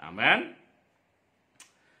អាមែន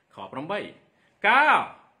ខ8 Car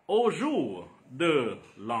au jour de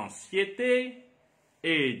l'ancienneté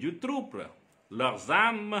et du trouble, leurs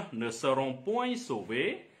âmes ne seront point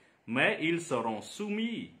sauvées, mais ils seront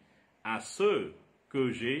soumis à ceux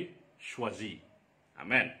que j'ai choisis.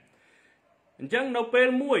 Amen. chẳng nó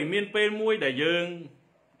bên muối miền bên muối đại dương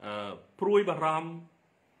pruy bà ram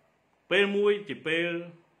bên muối chỉ bên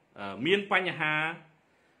miền Panh Hà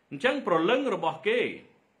chẳng pro lưng rồi bỏ kê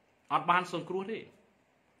ở ban sông cua đi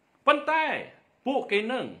phân tay bộ cái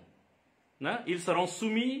nâng ils seront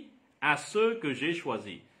soumis à ceux que j'ai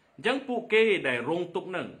choisi chẳng bộ kê đại rong tục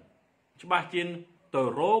nâng cho ba chiên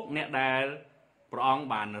tờ rốt nẹt đại pro ông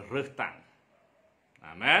bàn rớt tặng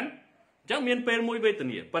amen chẳng miền bên muối về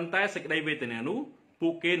tình phân tay sạch đây về tình nú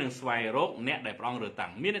bộ kê nâng xoay rốt nẹt đại pro ông rớt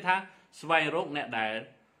tặng miền này tha xoay rốt nẹt đại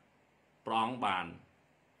pro ông bàn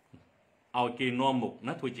เอาเกนอมุกน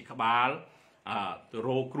ะทุยจิขบาลโร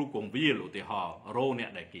ครูกงวิลอุติหอโรเนี่ย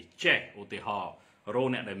ได้กิเจอุติหอโร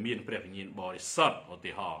เนี่ยได้มีนเปรียบยินบริสุทธิ์อุ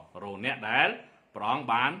ติหอโรเนี่ยได้ปรอง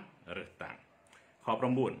บานหรือต่างขอปร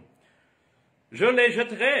ะมุน je les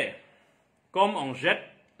jetterai comme on jette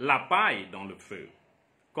la paille dans le feu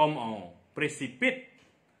comme on précipite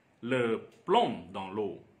le plomb dans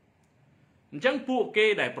l'eau จังพวกเก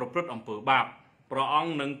ได้ประพฤติอำเภอบาปพระอง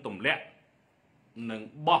ค์หนึ่งตุ่มเละหนึ่ง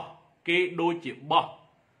บ่គេដូចជាបោះ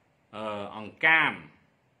អង្កាម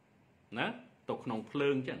ណាទៅក្នុងភ្លើ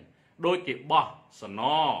ងចឹងដូចគេបោះសណ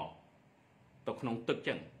ទៅក្នុងទឹក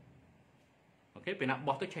ចឹងអូខេពេលណា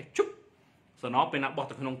បោះទៅឆេះជុបសណពេលណាបោះ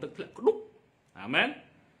ទៅក្នុងទឹកធ្លាក់ក្ដុកអាមែន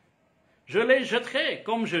je les jetterai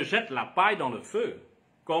comme je jette la paille dans le feu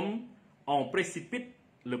comme on précipite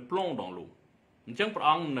le plomb dans l'eau អញ្ចឹងព្រះ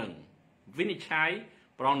អង្គនឹងវិនិច្ឆ័យ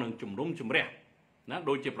ព្រះអង្គនឹងជំរុំជម្រះណា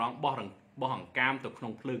ដូចជាព្រះអង្គបោះអង្កាមទៅក្នុ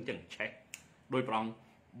ងភ្លើងចឹងឆេះដោយប្រង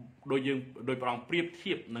ដោយប្រងប្រៀប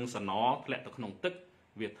ធៀបនឹងសណធ្លាក់ទៅក្នុងទឹក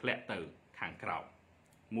វាធ្លាក់ទៅខាងក្រោម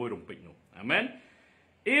មួយរំពេចនោះអាមែន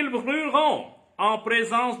ils brûleront en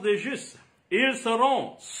présence des justes ils seront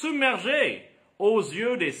submergés aux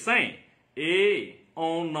yeux des saints et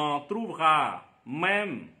on n'en trouvera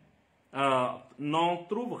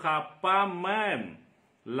pas même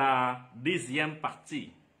la 10e partie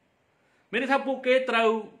មានន័យថាពួកគេត្រូវ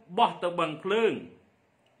បោះទៅបឹងភ្លើង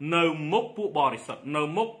នៅមុខពួកបរិសុទ្ធនៅ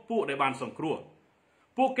មុខពួកដែលបានសង្គ្រោះ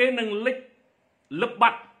ពួកគេនឹងលឹបបា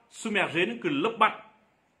ត់ submergé នឹងគឺលឹបបាត់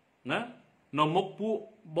ណានៅមុខពួក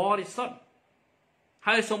បរិសុទ្ធ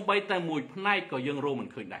ហើយសំបីតែមួយផ្នែកក៏យើងរកមិន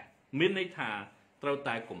ឃើញដែរមានន័យថាត្រូវ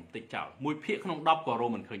តែកុំតិចចោលមួយភាគក្នុង10ក៏រក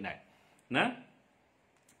មិនឃើញដែរណា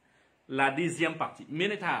la 10e partie មាន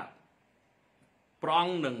ន័យថាព្រះអ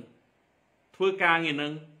ង្គនឹងធ្វើការងារនឹ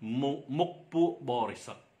ងមុខពួកបរិ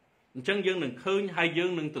សុទ្ធអញ្ចឹងយើងនឹងឃើញហើយយើ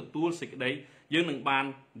ងនឹងទទួលសេចក្តីយើងនឹងបាន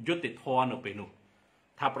យុត្តិធម៌នៅពេលនោះ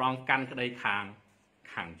ថាព្រះអង្គកាន់ក្តីខា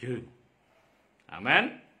ងយើងអាមែន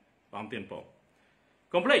បងប្អូនបង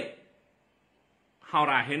complete ហោ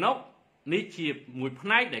រាហេណុកនេះជាមួយផ្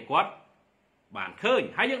នែកដែលគាត់បានឃើញ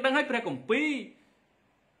ហើយយើងដឹងហើយព្រះគម្ពីរ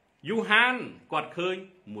យូហានគាត់ឃើញ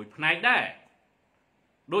មួយផ្នែកដែរ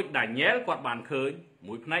ដូចដានីយ៉ែលគាត់បានឃើញ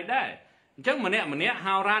មួយផ្នែកដែរអញ្ចឹងម្នាក់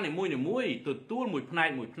ហោរានីមួយទទួលមួយផ្នែក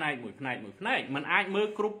มันអាចមើល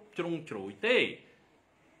គ្រប់ជ្រុងជ្រោយទេ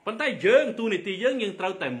ប៉ុន្តែយើងទូនីតិយើងត្រូ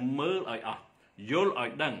វតែមើលឲ្យអស់យល់ឲ្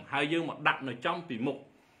យដឹងហើយយើងមកដាក់នៅចំពីមុខ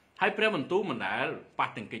ហើយព្រះបន្ទូលមិនដែលប៉ះ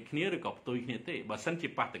ទង្គិចគ្នាឬក៏ផ្ទុយគ្នាទេបើសិនជា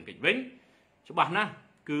ប៉ះទង្គិចវិញច្បាស់ណាស់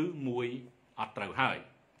គឺមួយអត់ត្រូវហើយ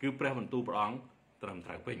គឺព្រះបន្ទូលព្រះអង្គត្រឹម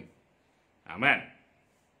ត្រូវវិញអាមែន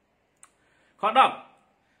ខ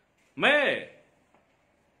10 mais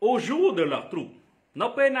au jour de leur troupe នៅ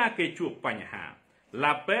ពេលណាគេជួបបញ្ហា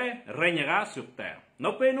la paix régnera sur terre នៅ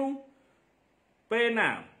ពេលនោះពេលណា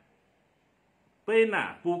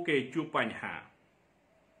ពួកគេជួបបញ្ហា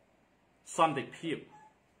សន្តិភាព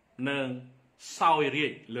នឹងសោយរា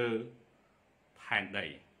ជ្យលើផែនដី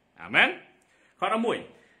អាមែនខ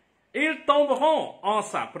11 ils tomberont en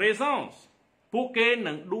sa présence ពួកគេ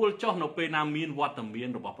នឹងដួលចុះនៅពេលណាមានវត្តមាន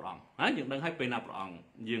របស់ព្រះអង្គហើយយើងដឹងហើយពេលណាព្រះអង្គ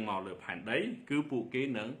យាងមកលើផែនដីគឺពួកគេ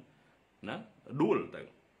នឹងណាដួលទៅ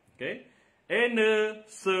អូខេ et ne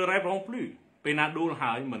se lèveront plus ពេលណាដួល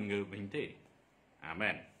ហើយមិនងើបវិញទេអាមែ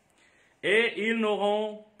ន et ils n'auront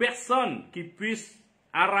personne qui puisse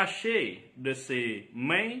arracher de ses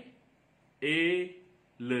mains et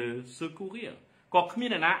le secourir ក៏គ្មាន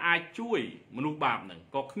អ្នកណាអាចជួយមនុស្សបាបនឹង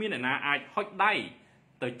ក៏គ្មានអ្នកណាអាចហុចដៃ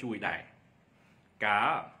ទៅជួយដែរ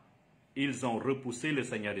car ils ont repoussé le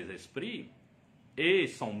Seigneur des esprits et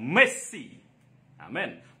son Messie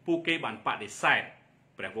amen ពួកគេបានបដិសេធ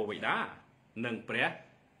ព្រះវរបិតានិងព្រះ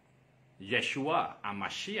Yeshua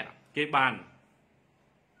Amashia គេបាន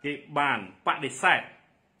បដិសេធ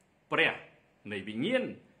ព្រះនៃវិញ្ញាណ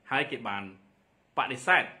ហើយគេបានបដិ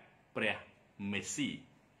សេធព្រះមេស៊ី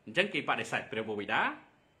អញ្ចឹងគេបដិសេធព្រះវរបិតា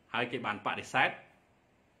ហើយគេបានបដិសេធ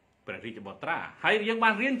ព្រះរាជបុត្រាហើយយើងបា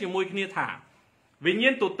នរៀនជាមួយគ្នាថាវិញ្ញា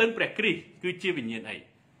ណទូទៅព្រះគ្រីស្ទគឺជាវិញ្ញាណអី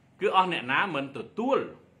គឺអស់អ្នកណាមិនទទួល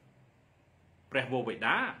ព្រះវេ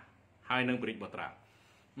ដាហើយនឹងព្រះរាជបុត្រា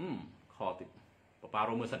ខទៀតបបា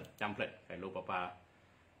រមើលសិនចាំផ្លេចកែលោកបបា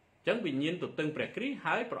អញ្ចឹងវិញ្ញាណទទឹងព្រះគ្រីស្ទ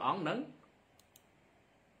ហើយព្រះអង្គនឹង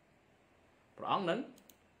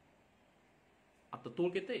អត់ទទួល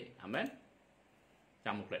គេទេអាមែន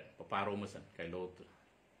ចាំមកផ្លេចបបារមើលសិនកែលោក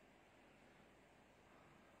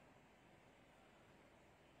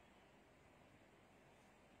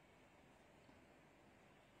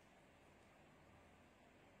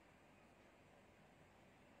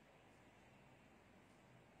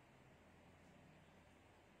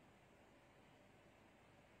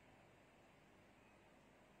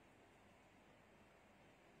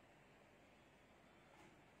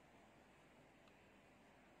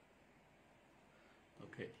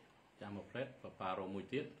ចាំមកផ្លេតបបារមួយ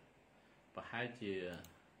ទៀតប្រហែលជា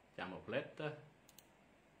ចាំមកផ្លេតទៅ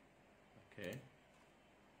អូខេ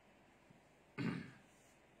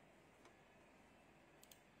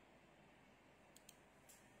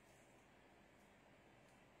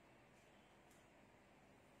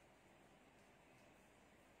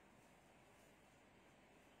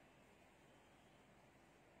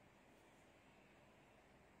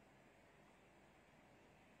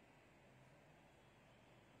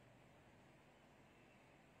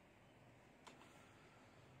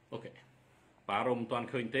អូខេបារមិនទាន់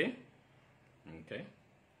ឃើញទេអូខេ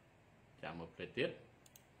ចាំមកផ្លេតទៀត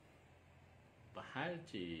ប្រហែល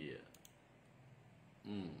ជា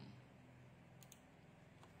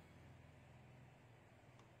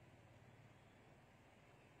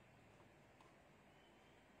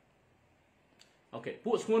អូខេ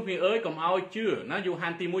ពួកស្ងួនភីអើយកុំឲ្យជឿណាយូហា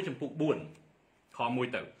នទី1ចំពុក4ខ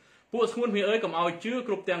1ទៅពួកស្ងួនភីអើយកុំឲ្យជឿ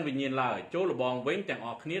គ្រប់ទាំងវិញ្ញាណឡើយចូលលបងវិញទាំងអ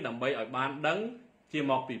ស់គ្នាដើម្បីឲ្យបានដឹងជា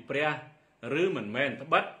មកពីព្រះឬមិនមែនត្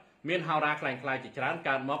បិតមានហោរាខ្លាំងខ្លាយជាច្រើន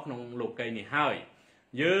កើតមកក្នុងលោកីនេះហើយ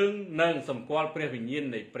យើងនឹងសម្គាល់ព្រះវិញ្ញាណ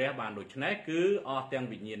នៃព្រះបានដូច្នេះគឺអស់ទាំង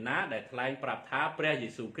វិញ្ញាណណាដែលថ្លែងប្រាប់ថាព្រះយេ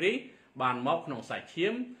ស៊ូវគ្រីស្ទបានមកក្នុងសាច់ឈា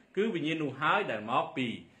មគឺវិញ្ញាណនោះហើយដែលមកពី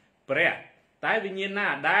ព្រះតែវិញ្ញាណណា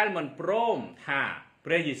ដែលមិនព្រមថា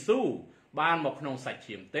ព្រះយេស៊ូវបានមកក្នុងសាច់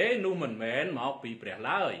ឈាមទេនោះមិនមែនមកពីព្រះ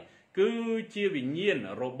ឡើយគឺជាវិញ្ញាណ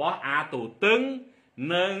របស់អាទោទឹង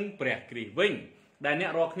និងព្រះគ្រីស្ទវិញដែលអ្ន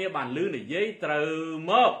ករាល់គ្នាបានឮនិយាយត្រូវ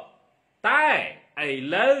មកតែឥ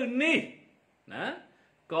ឡូវនេះណា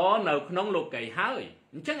ក៏នៅក្នុងលោកីហើយ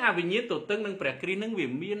អញ្ចឹងអាវិញ្ញាណទទឹងនឹងព្រះគ្រីស្ទនឹងវា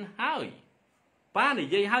មានហើយប៉ានិ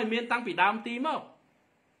យាយហើយមានតាំងពីដើមទីមក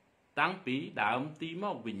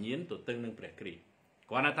វិញ្ញាណទទឹងនឹងព្រះគ្រីស្ទ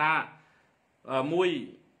គាត់ថាមួ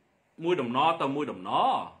យដំណរទៅមួយដំណ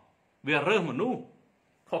រវារើសមនុស្ស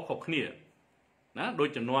ខុសគ្នាណាដូច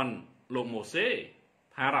ចំនួនលោកម៉ូសេ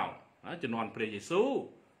ផារ៉ោជំនាន់ព្រះយេស៊ូវ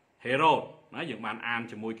ហេរ៉ូតណាយើងបានអាន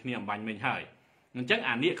ជាមួយគ្នាអំបញ្ញមិញហើយអញ្ចឹង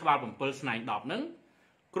អានាគក្បាល7ស្នែង10ហ្នឹង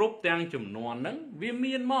គ្រប់ទាំងចំនួនហ្នឹងវា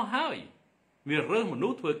មានមកហើយវារើសមនុ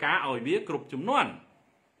ស្សធ្វើការឲ្យវាគ្រប់ចំនួន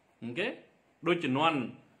អូខេដូចចំនួន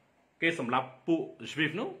គេសម្រាប់ពួក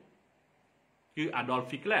Swift នោះគឺ Adolf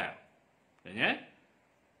Hitler ឃើញទេ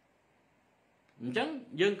អញ្ចឹង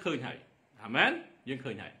យើងឃើញហើយអាមែនយើង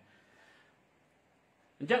ឃើញហើយ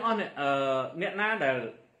អញ្ចឹងអស់អ្នកណាដែ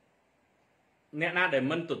ល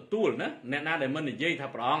មិនទទួលណាអ្នកណាដែលមិននិយាយថា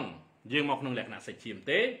ព្រះអង្គយើងមកក្នុងលក្ខណៈសាច់ឈាម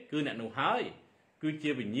ទេគឺអ្នកនោះហើយគឺជា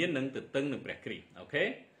វិញ្ញាណនឹងទទឹងនឹងព្រះគ្រីស្ទអូខេ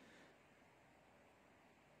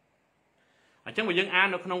អញ្ចឹងបើយើងអាន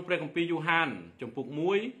នៅក្នុងព្រះគម្ពីរយូហានជំពូក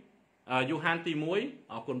1យូហានទី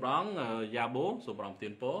1អរគុណព្រះអង្គយ៉ាបូសូមព្រះអង្គទា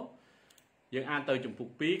នពរយើងអានទៅជំពូក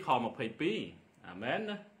2ខ22អាមែន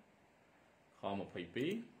ណាខ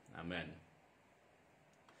22អាមែន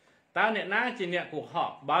តើអ្នកណាជាអ្នកកុហ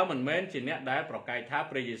កបើមិនមែនជាអ្នកដែលប្រកែកថា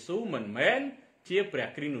ព្រះយេស៊ូវមិនមែនជាព្រះ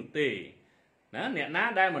គ្រីស្ទនោះទេណាអ្នកណា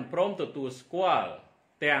ដែលមិនព្រមទទួលស្គាល់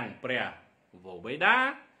ទាំងព្រះវេដា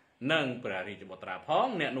និងព្រះរាជបុត្រាផង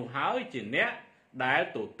អ្នកនោះហើយជាអ្នកដែល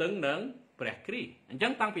ទទឹងនឹងព្រះគ្រីស្ទអញ្ចឹ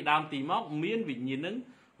ងតាំងពីដើមទីមកមានវិញ្ញាណនឹង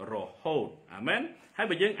រហូតអាមែនហើយ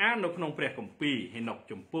បើយើងអាននៅក្នុងព្រះគម្ពីរហេណុក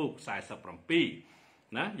ជំពូក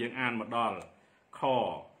47ណាយើងអានមកដល់ខ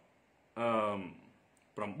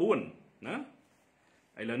9ណា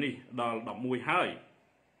ឥឡូវនេះដល់11ហើយ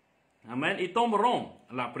អាមែន ils tomberont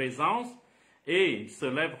la présence et se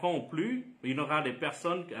lèveront plus il y aura des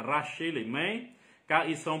personnes arracher les mains car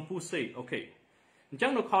ils sont poussés អូខេអញ្ចឹ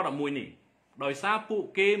ងនៅខ11នេះដោយសារពួក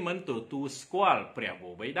គេមិនទទួលស្គាល់ព្រះ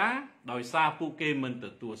វេដាដោយសារពួកគេមិនទ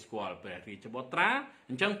ទួលស្គាល់ព្រះរាជបុត្រា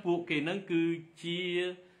អញ្ចឹងពួកគេនឹងគឺជា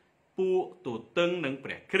ពួកទទឹងនឹង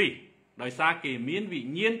ព្រះគ្រីស្ទដោយសារគេមានវិ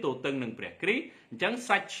ញ្ញាណទទឹងនឹងព្រះគ្រីស្ទអញ្ចឹង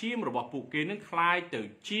សាច់ឈាមរបស់ពួកគេនឹងคล้ายទៅ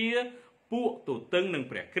ជាពួកទទឹងនឹង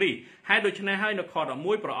ព្រះគ្រីស្ទហើយដូច្នេះហើយនៅខ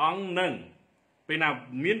11ព្រះអង្គនឹងពេលណា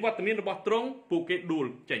មានវត្តមានរបស់ទ្រង់ពួកគេដួល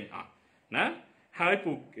ចេញអស់ណាហ ហើយ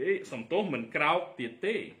ពួកគេសំទោសមិនក្រោកទៀត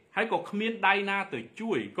ទេហើយក៏គ្មានដៃណាទៅ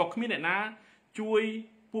ជួយក៏គ្មានអ្នកណាជួយ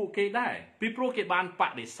ពួកគេដែរពីព្រោះគេបានប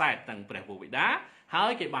ដិសេធទាំងព្រះវរបិតាហើ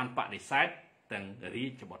យគេបានបដិសេធទាំងរា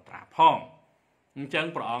ជបុត្រាផងអញ្ចឹង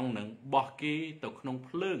ព្រះអង្គនឹងបោះគេទៅក្នុង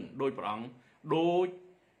ភ្លើងដោយព្រះអង្គដូច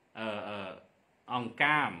អង្គ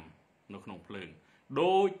កាមនៅក្នុងភ្លើង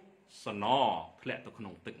ដូចសណធ្លាក់ទៅក្នុ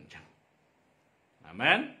ងទឹកអញ្ចឹងអា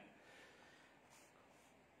មែន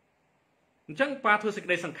អញ្ចឹងប៉ាធ្វើសេច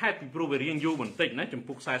ក្តីសង្ខេបពីព្រោះវារៀងយូរបន្តិចណាចំ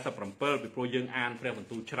ពុក47ពីព្រោះយើងអានព្រះបន្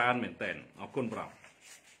ទូលច្រើនមែនតើអរគុណព្រះអង្គ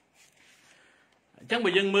អញ្ចឹងបើ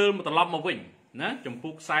យើងមើលមកត្រឡប់មកវិញណាចំពុ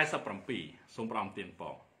ក47សូមព្រះអង្គទានព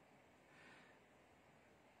រ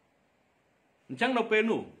អញ្ចឹងនៅពេល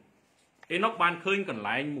នោះអេណុកបានឃើញកន្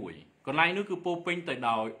លែងមួយកន្លែងនោះគឺពោពេញទៅ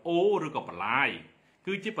ដោយអូឬក៏បន្លាយ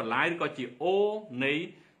គឺជាបន្លាយឬក៏ជាអូនៃ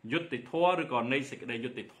យុត្តិធម៌ឬក៏នៃសេចក្តីយុ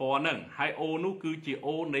ត្តិធម៌ហ្នឹងហើយអូនោះគឺជា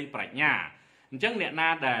អូនៃប្រាជ្ញាអញ្ចឹងអ្នកណា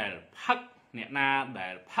ដែលផឹក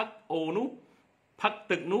អូនោះផឹក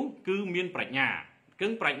ទឹកនោះគឺមានប្រាជ្ញាគឺ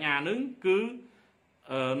ប្រាជ្ញានឹងគឺ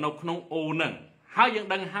នៅក្នុងអូហ្នឹងហើយយើង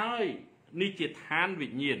ដឹងហើយនេះជាឋានវិ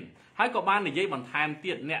ញ្ញាណហើយក៏បាននិយាយបន្ថែម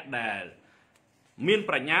ទៀតអ្នកដែលមាន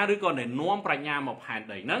ប្រាជ្ញាឬក៏ដែលនាំប្រាជ្ញាមកផែន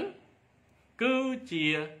ដីហ្នឹងគឺជា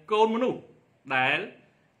កូនមនុស្សដែល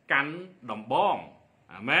កាន់ដំបង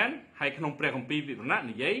អាមែនហើយក្នុងព្រះគម្ពីរវិវរណៈ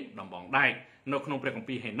និយាយដំបងដែកនៅក្នុងព្រះគម្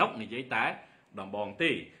ពីរហេណុកនិយាយតែដំបងទេ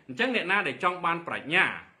អញ្ចឹងអ្នកណាដែលចង់បានប្រាជ្ញា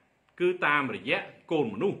គឺតាមរយៈកូន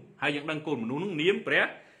មនុស្សហើយយើងដឹងកូនមនុស្សនោះនាមព្រះ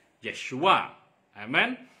យេស៊ូវអាមែន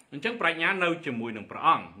អញ្ចឹងប្រាជ្ញានៅជាមួយនឹងព្រះអ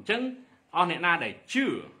ង្គអញ្ចឹងអស់អ្នកណាដែលជឿ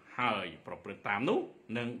ហើយប្រព្រឹត្តតាមនោះ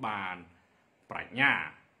នឹងបានប្រាជ្ញា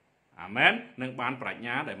អាមែននឹងបានប្រាជ្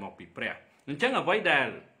ញាដែលមកពីព្រះអញ្ចឹងអ្វីដែល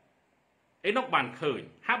អេណុកបានឃើញ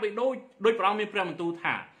ហាក់បីដូចព្រះអង្គមានព្រះបន្ទូល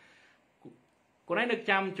ថាគាត់ឯងនឹក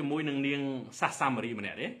ចាំជាមួយនឹងនាងសាសសាមារីម្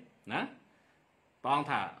នាក់ទេណាព្រះអង្គ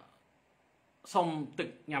ថាសុំទឹក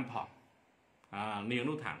ញ៉ាំផងនាង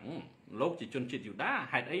នោះថាលោកជាជនជាតិយូដា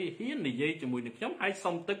ហេតុអីហ៊ាននិយាយជាមួយនឹងខ្ញុំហើយ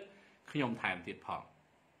សុំទឹកខ្ញុំថែមទៀតផង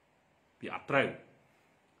វាអត់ត្រូវ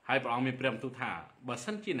ហើយព្រះអង្គមានព្រះបន្ទូលថាបើ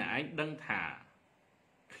សិនជាអ្នកឯងដឹងថា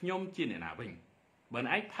ខ្ញុំជាអ្នកណាវិញបើអ្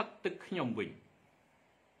នកឯងផឹកទឹកខ្ញុំវិញ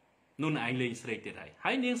នោះអ្នកឯងលេងស្រេកទៀត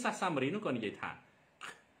ហើយនាងសាសសាមារីនោះក៏និយាយថា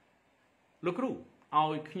លោកគ្រូឲ្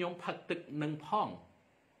យខ្ញុំផឹកទឹកនឹងផង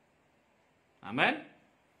អាមែន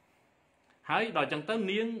ហើយដល់ចឹងទៅ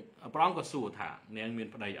នាងព្រះអង្គក៏សួរថានាងមាន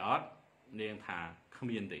ប្តីអត់នាងថាគ្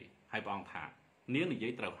មានទេហើយព្រះអង្គថានាងនិយា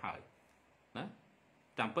យត្រូវហើយណា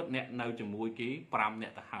តាមពិតអ្នកនៅជាមួយគេ5អ្ន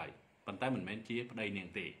កទៅហើយប៉ុន្តែមិនមែនជាប្តីនាង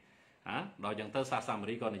ទេដល់ចឹងទៅសាសសាមា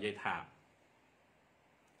រីក៏និយាយថា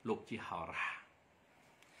លោកជាហោរា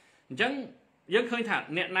អញ្ចឹងយើងឃើញថា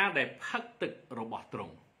អ្នកណាដែលផឹកទឹករបស់ទ្រ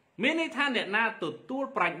ង់មានន័យថាអ្នកណាទទួល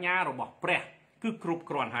ប្រាជ្ញារបស់ព្រះគឺគ្រប់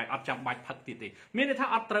គ្រាន់ហើយអត់ចាំបាច់ផឹកទៀតទេមានន័យថា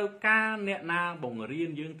អត់ត្រូវការអ្នកណាបង្រៀន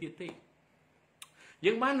យើងទៀតទេ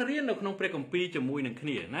យើងបានរៀននៅក្នុងព្រះគម្ពីរជាមួយនឹងគ្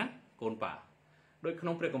នាណាកូនប៉ាដូចក្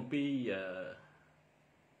នុងព្រះគម្ពីរ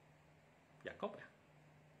យ៉ាកុប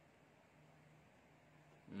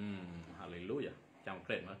ហាឡេលូយ៉ាចាំផ្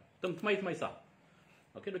លេតមើលទឹមថ្មីសោះ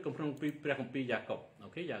អូខេដូចក្នុងព្រះគម្ពីរយ៉ាកុបអូ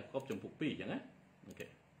ខេយ៉ាកុបចំពុក2អញ្ចឹងណាអូខេ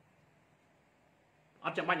អ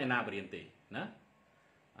ត់ចាំបាច់អ្នកណាបរៀនទេណា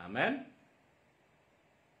អាមែន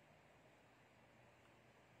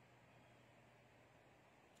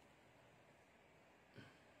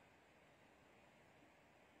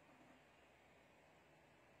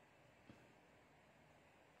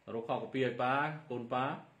រកខកពីឲ្យប៉ាកូនប៉ា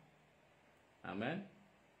អាមែន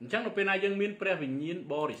អញ្ចឹងនៅពេលណាយើងមានព្រះវិញ្ញាណ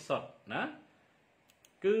បរិសុទ្ធណា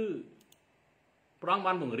គឺព្រះអង្គ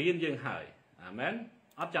បានបង្រៀនយើងហើយអាមែន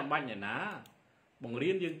អត់ចាំបាច់អ្នកណាបង្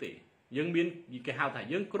រៀនយើងទេយើងមានគេហៅថា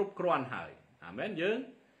យើងគ្រប់គ្រាន់ហើយអាមែន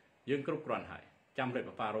យើងគ្រប់គ្រាន់ហើយចាំព្រះ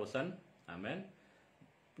ប៉ារ៉ូសិនអាមែន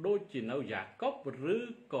ដូចជានៅយ៉ាកុបឬ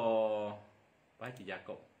ក៏បែរជាយ៉ា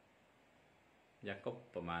កុប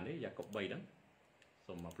ប្រហែលនេះយ៉ាកុប3ហ្នឹង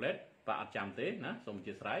សូមមកផ្លេតប៉ាអត់ចាំទេណាសូមអ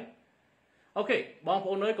ធិស្ឋានអូខេបងប្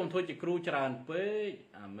អូនអើយកុំធ្វើជាគ្រូច្រើនពេក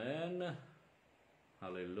អាមែនហា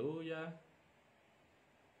ឡេលូយ៉ា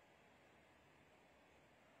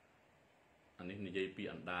អានេះនិយាយពី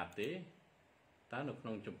អណ្ដាតទេតើនៅក្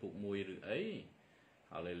នុងចម្ពោះ1ឬអី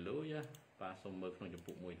ហាឡេលូយ៉ាប៉ាសូមមើលក្នុងចម្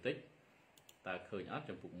ពោះ1តិចតើឃើញអត់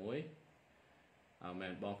ចម្ពោះ1អាមែ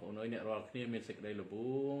នបងប្អូនអើយអ្នករាល់គ្នាមានសេចក្តីល្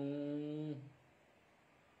បួង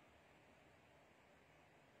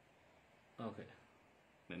អូខេ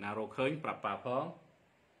អ្នកណារកឃើញប្រាប់ប៉ាផង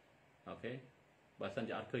អូខេបើសិន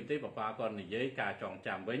ជាអត់ឃើញទេប៉ាគាត់និយាយការចង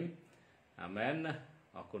ចាំវិញអាមែន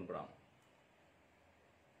អរគុណព្រះអង្គ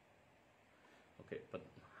អូខេ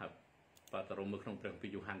ប៉ាតរំមើលក្នុងព្រះគម្ពី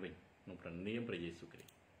រយូហានវិញក្នុងព្រះនាមព្រះយេស៊ូវគ្រីស្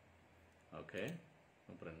ទអូខេ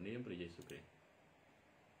ក្នុងព្រះនាមព្រះយេស៊ូវគ្រីស្ទ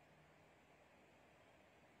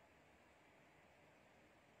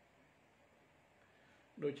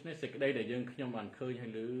ដូច្នេះសេចក្តីដែលយើងខ្ញុំបានឃើញហើយ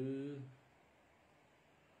ឮ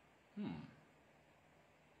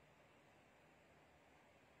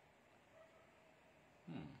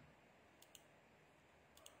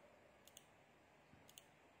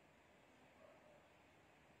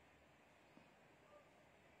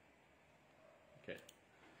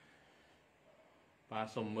បាទ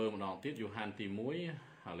សូមមើលម្ដងទៀតយូហានទី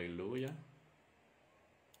1 Hallelujah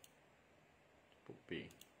ពុក2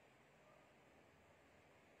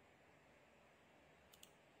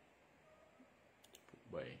ពុក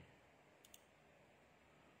3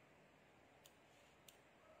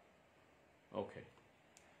អូខេ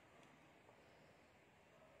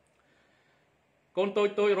កូនតូច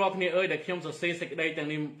រាល់គ្នាអើយដែលខ្ញុំសរសេរសេចក្តីទាំង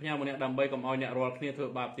នេះផ្ញើម្នាក់ដើម្បីកុំឲ្យអ្នករាល់គ្នាធ្វើ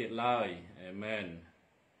បាបទៀតឡើយអាមែន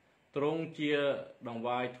ទ្រង់ជាដង្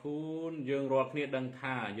វាយធូនយើងរាល់គ្នាដឹង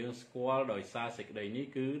ថាយើងស្គាល់ដោយសារសេចក្តីនេះ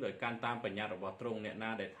គឺដោយកាន់តាមបញ្ញត្តិរបស់ទ្រង់អ្នកណា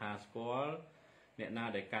ដែលថាស្គាល់អ្នកណា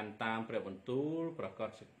ដែលកាន់តាមព្រះបន្ទូលប្រកាស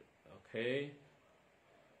អូខេ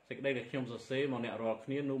សេចក្តីដែលខ្ញុំសរសេរមកអ្នករាល់គ្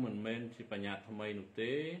នានោះមិនមែនជាបញ្ញត្តិថ្មីនោះ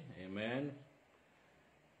ទេអាមែន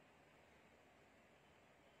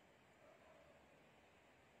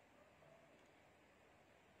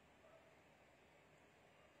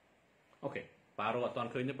អូខេប៉ារ៉ូអត់ទាន់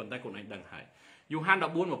ឃើញទេប៉ុន្តែខ្លួនឯងដឹងហើយយូហាន 14:26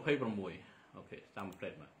 អូខេតាមផ្លេ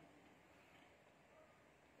តមក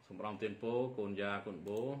សម្រាប់ទានពោកូនយ៉ាកូន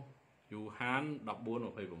បូយូហាន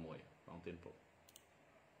 14:26 ប្រងទានពោ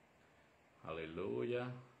Hallelujah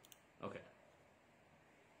អូខេ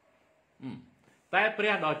តែព្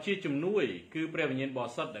រះដ៏ជាជំនួយគឺព្រះវិញ្ញាណបរិ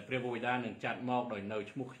សុទ្ធដែលព្រះបិតានឹងចាត់មកដោយនៅ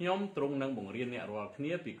ឈ្មោះខ្ញុំទ្រង់នឹងបង្រៀនអ្នករាល់គ្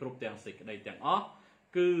នាពីគ្រប់ទាំងសេចក្តីទាំងអស់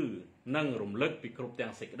គឺនឹងរំលឹកពីគ្រប់ទាំ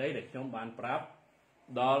ងសេចក្តីដែលខ្ញុំបានប្រាប់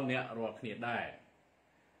ដល់អ្នករាល់គ្នាដែរ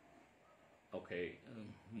អូខេ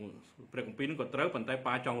ព្រះគម្ពីរនេះក៏ត្រូវប៉ុន្តែ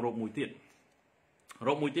ប៉ាចង់រកមួយទៀត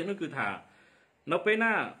នោះគឺថានៅពេល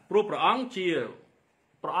ណាព្រោះព្រះអង្គជា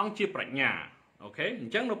ប្រាជ្ញាអូខេអ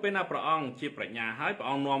ញ្ចឹងនៅពេលណាព្រះអង្គជាប្រាជ្ញាហើយព្រះ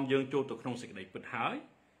អង្គនាំយើងចូលទៅក្នុងសេចក្តីពិតហើយ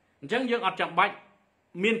អញ្ចឹងយើងអត់ចាំបាច់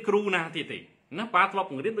មានគ្រូណាទៀតទេណាប៉ាធ្លាប់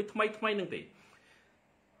បង្រៀនដូចថ្មីនឹងទេ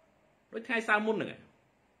ដូចថ្ងៃសៅរ៍មុនហ្នឹង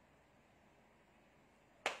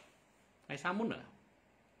ថ្ងៃសៅរ៍មុន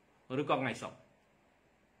ឬក៏ថ្ងៃសុក្រ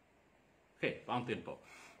អូខេព្រះអង្គទានពរ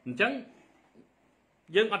អញ្ចឹង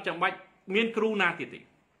យើងអត់ចាំបាច់មានគ្រូណាទៀតទេ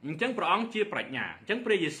អញ្ចឹងព្រះអង្គជាប្រាជ្ញាអញ្ចឹង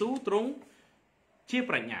ព្រះយេស៊ូវទ្រង់ជា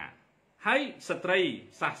ប្រាជ្ញាហើយស្ត្រី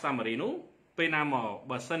សាមារីនោះពេលណាមក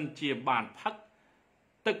បើសិនជាបានផឹក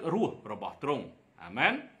ទឹករស់របស់ទ្រង់អាមែ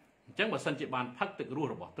នអញ្ចឹងបើសិនជាបានផឹកទឹករស់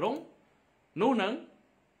របស់ទ្រង់នោះនឹង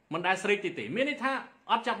មិនដែលស្រេកទេមានន័យថា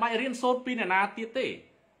អត់ចាំបាច់រៀនសូត្រពីអ្នកណាទៀតទេ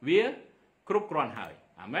វាគ្រប់គ្រាន់ហើយ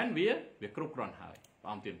អាមែនវាគ្រប់គ្រាន់ហើយព្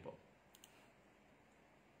រះអង្គទានពរ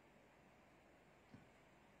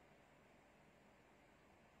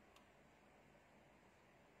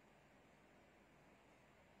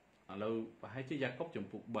ឥឡូវប្រហែលជាយ៉ាកុបចំ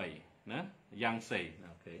ពុក3ណាយ៉ាងសេ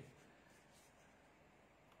អូខេ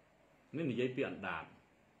នេះនិយាយពីអណ្ដាត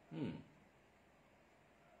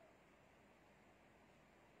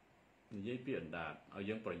និយាយពីអណ្ដាតឲ្យ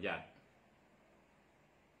យើងប្រយ័ត្ន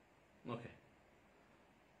អូខេ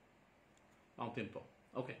អង្គទានពរ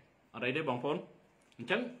អូខេអត់អីទេបងប្អូនអញ្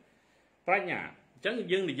ចឹងប្រាជ្ញាអញ្ចឹង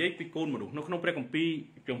យើងនិយាយពីកូនមនុស្សនៅក្នុងព្រះគម្ពីរ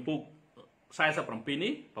ចំពុក47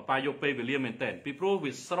នេះប៉ាយកពេលវេលាមែនតើពីព្រោះ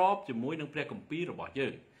វាស្របជាមួយនឹងព្រះគម្ពីររបស់យើ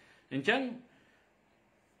ងអញ្ចឹង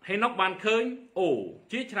ហេណុកបានឃើញអូ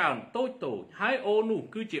ជាច្រើនតូចហើយអូនោះ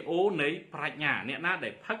គឺជាអូនៃប្រាជ្ញាអ្នកណាដែ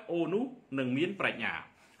លផឹកអូនោះនឹងមានប្រាជ្ញា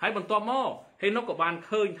ហើយបន្ទាប់មកហេណុកក៏បាន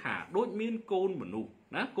ឃើញថាដូចមានកូនមនុស្ស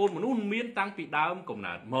ណាកូនមនុស្សមានតាំងពីដើមកំ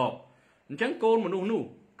ណើតមកអញ្ចឹងកូនមនុស្សនោះ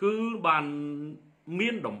គឺបានមា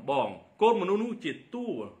នដំបងកូនមនុស្សនោះជាតួ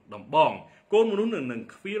ដំបងកូនមនុស្សនឹង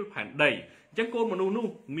ខ្វៀលផែនដីអញ្ចឹងកូនមនុស្សនោះ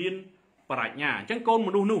មានប្រាជ្ញាអញ្ចឹងកូនម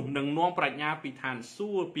នុស្សនោះនឹងនាំប្រាជ្ញាពីឋានសួ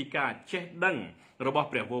គ៌ពីការចេះដឹងរបស់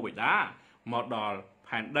ព្រះវរបិតាមកដល់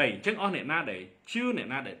ផែនដីអញ្ចឹងអស់អ្នកណាដែលជឿអ្នក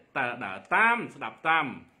ណាដែលដើរតាមស្ដាប់តាម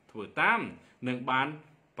ធ្វើតាមនឹងបាន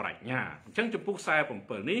ប្រាជ្ញាអញ្ចឹងចំពុក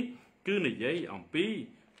47នេះគឺនិយាយអំពី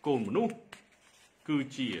កូនមនុស្សគឺ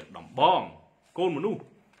ជាដំបងកូនមនុស្ស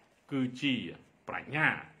គឺជាប្រាជ្ញា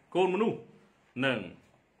កូនមនុស្សនឹង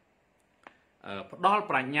ផ្ដល់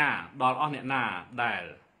ប្រាជ្ញាដល់អស់អ្នកណាដែល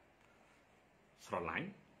ស្រឡាញ់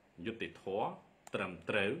យុត្តិធម៌ត្រឹម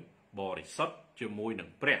ត្រូវបរិសុទ្ធជាមួយនឹង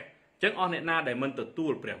ព្រះអញ្ចឹងអស់អ្នកណាដែលមិនទទួ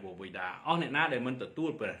លព្រះវរបិតាអស់អ្នកណាដែលមិនទទួល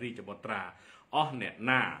ព្រះរាជបុត្រាអស់អ្នក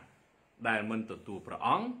ណាដែលមិនទទួលព្រះអ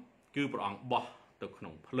ង្គគឺព្រះអង្គបោះទៅក្នុ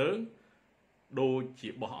ងភ្លើង ដូចជា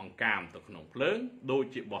បោះអង្កាមទៅក្នុងភ្លើងដូច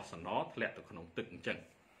ជាបោះសណ្ដោធ្លាក់ទៅក្នុងទឹកអញ្ចឹង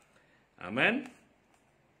អាមែន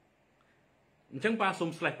អញ្ចឹងប៉ាសុំ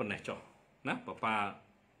ស្លេះប៉ុណ្ណេះចុះណាប៉ា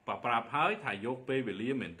ប្រាប់ហើយថាយកពេលវេលា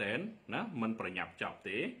មែនតែនណាមិនប្រញាប់ចប់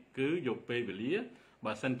ទេគឺយកពេលវេលា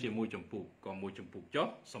បើសិនជាមួយចម្ពោះក៏មួយចម្ពោះចុះ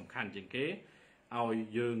សំខាន់ជាងគេឲ្យ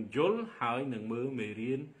យើងយល់ហើយនឹងមើលមេ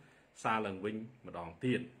រៀនសារឡើងវិញម្ដង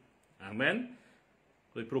ទៀតអាមែន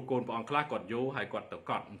ដោយព្រោះកូនព្រះអង្គខ្លះគាត់យកហើយគាត់ទៅ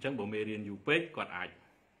កត់អញ្ចឹងបើមេរៀនយូរពេកគាត់អាច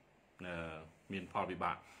មានផលវិ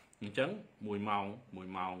បាកអញ្ចឹង1 ម៉ោ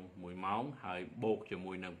ងហើយបូកជា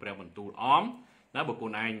មួយនឹងព្រះបន្ទូលអមណាបើកូ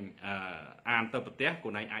នឯងអានទៅប្រទេសកូ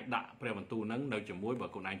នឯងអាចដាក់ព្រះបន្ទូលហ្នឹងនៅជាមួយបើ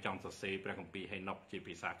កូនឯងចង់សរសេរព្រះគម្ពីរហេណុកជា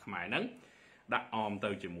ភាសាខ្មែរហ្នឹងដាក់អមទៅ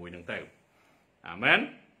ជាមួយនឹងទៅអាមែន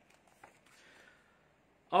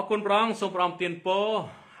អរគុណព្រះអង្គសូមព្រះអង្គទានពរ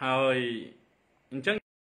ហើយអញ្ចឹង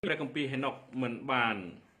ព្រះគម្ពីរហេណុកមិនបាន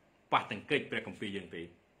ប៉ះទង្គិចព្រះគម្ពីរយើងទេ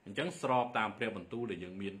អញ្ចឹងស្របតាមព្រះបន្ទូលដែលយើ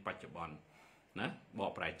ងមានបច្ចុប្បន្នណាប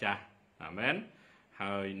កប្រែចាស់អាមែន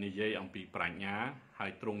ហើយនិយាយអំពីប្រាជ្ញាហើ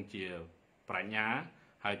យទ្រង់ជាប្រាជ្ញា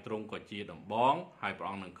ហើយទ្រង់ក៏ជាដំបងហើយព្រះ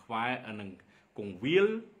អង្គនឹងខ្វែនឹងគង្វាល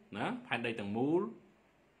ណាផែនដីទាំងមូល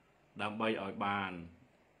ដើម្បីឲ្យបាន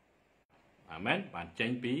អាមែនបានចេ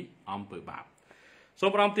ញពីអំពើបាបសូម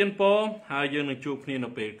ព្រះអង្គទានពរហើយយើងនឹងជួបគ្នានៅ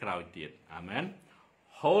ពេលក្រោយទៀតអាមែន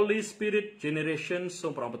Holy Spirit Generation សូ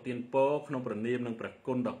មព្រះអង្គប្រទានពរក្នុងព្រះនាមនិងព្រះ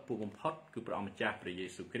គុណដ៏ខ្ពស់បំផុតគឺព្រះអង្គម្ចាស់ព្រះយេ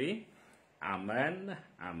ស៊ូវគ្រីស្ទអាមែន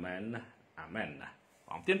អាមែនអាមែនព្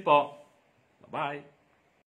រះអង្គទានពរបាយបាយ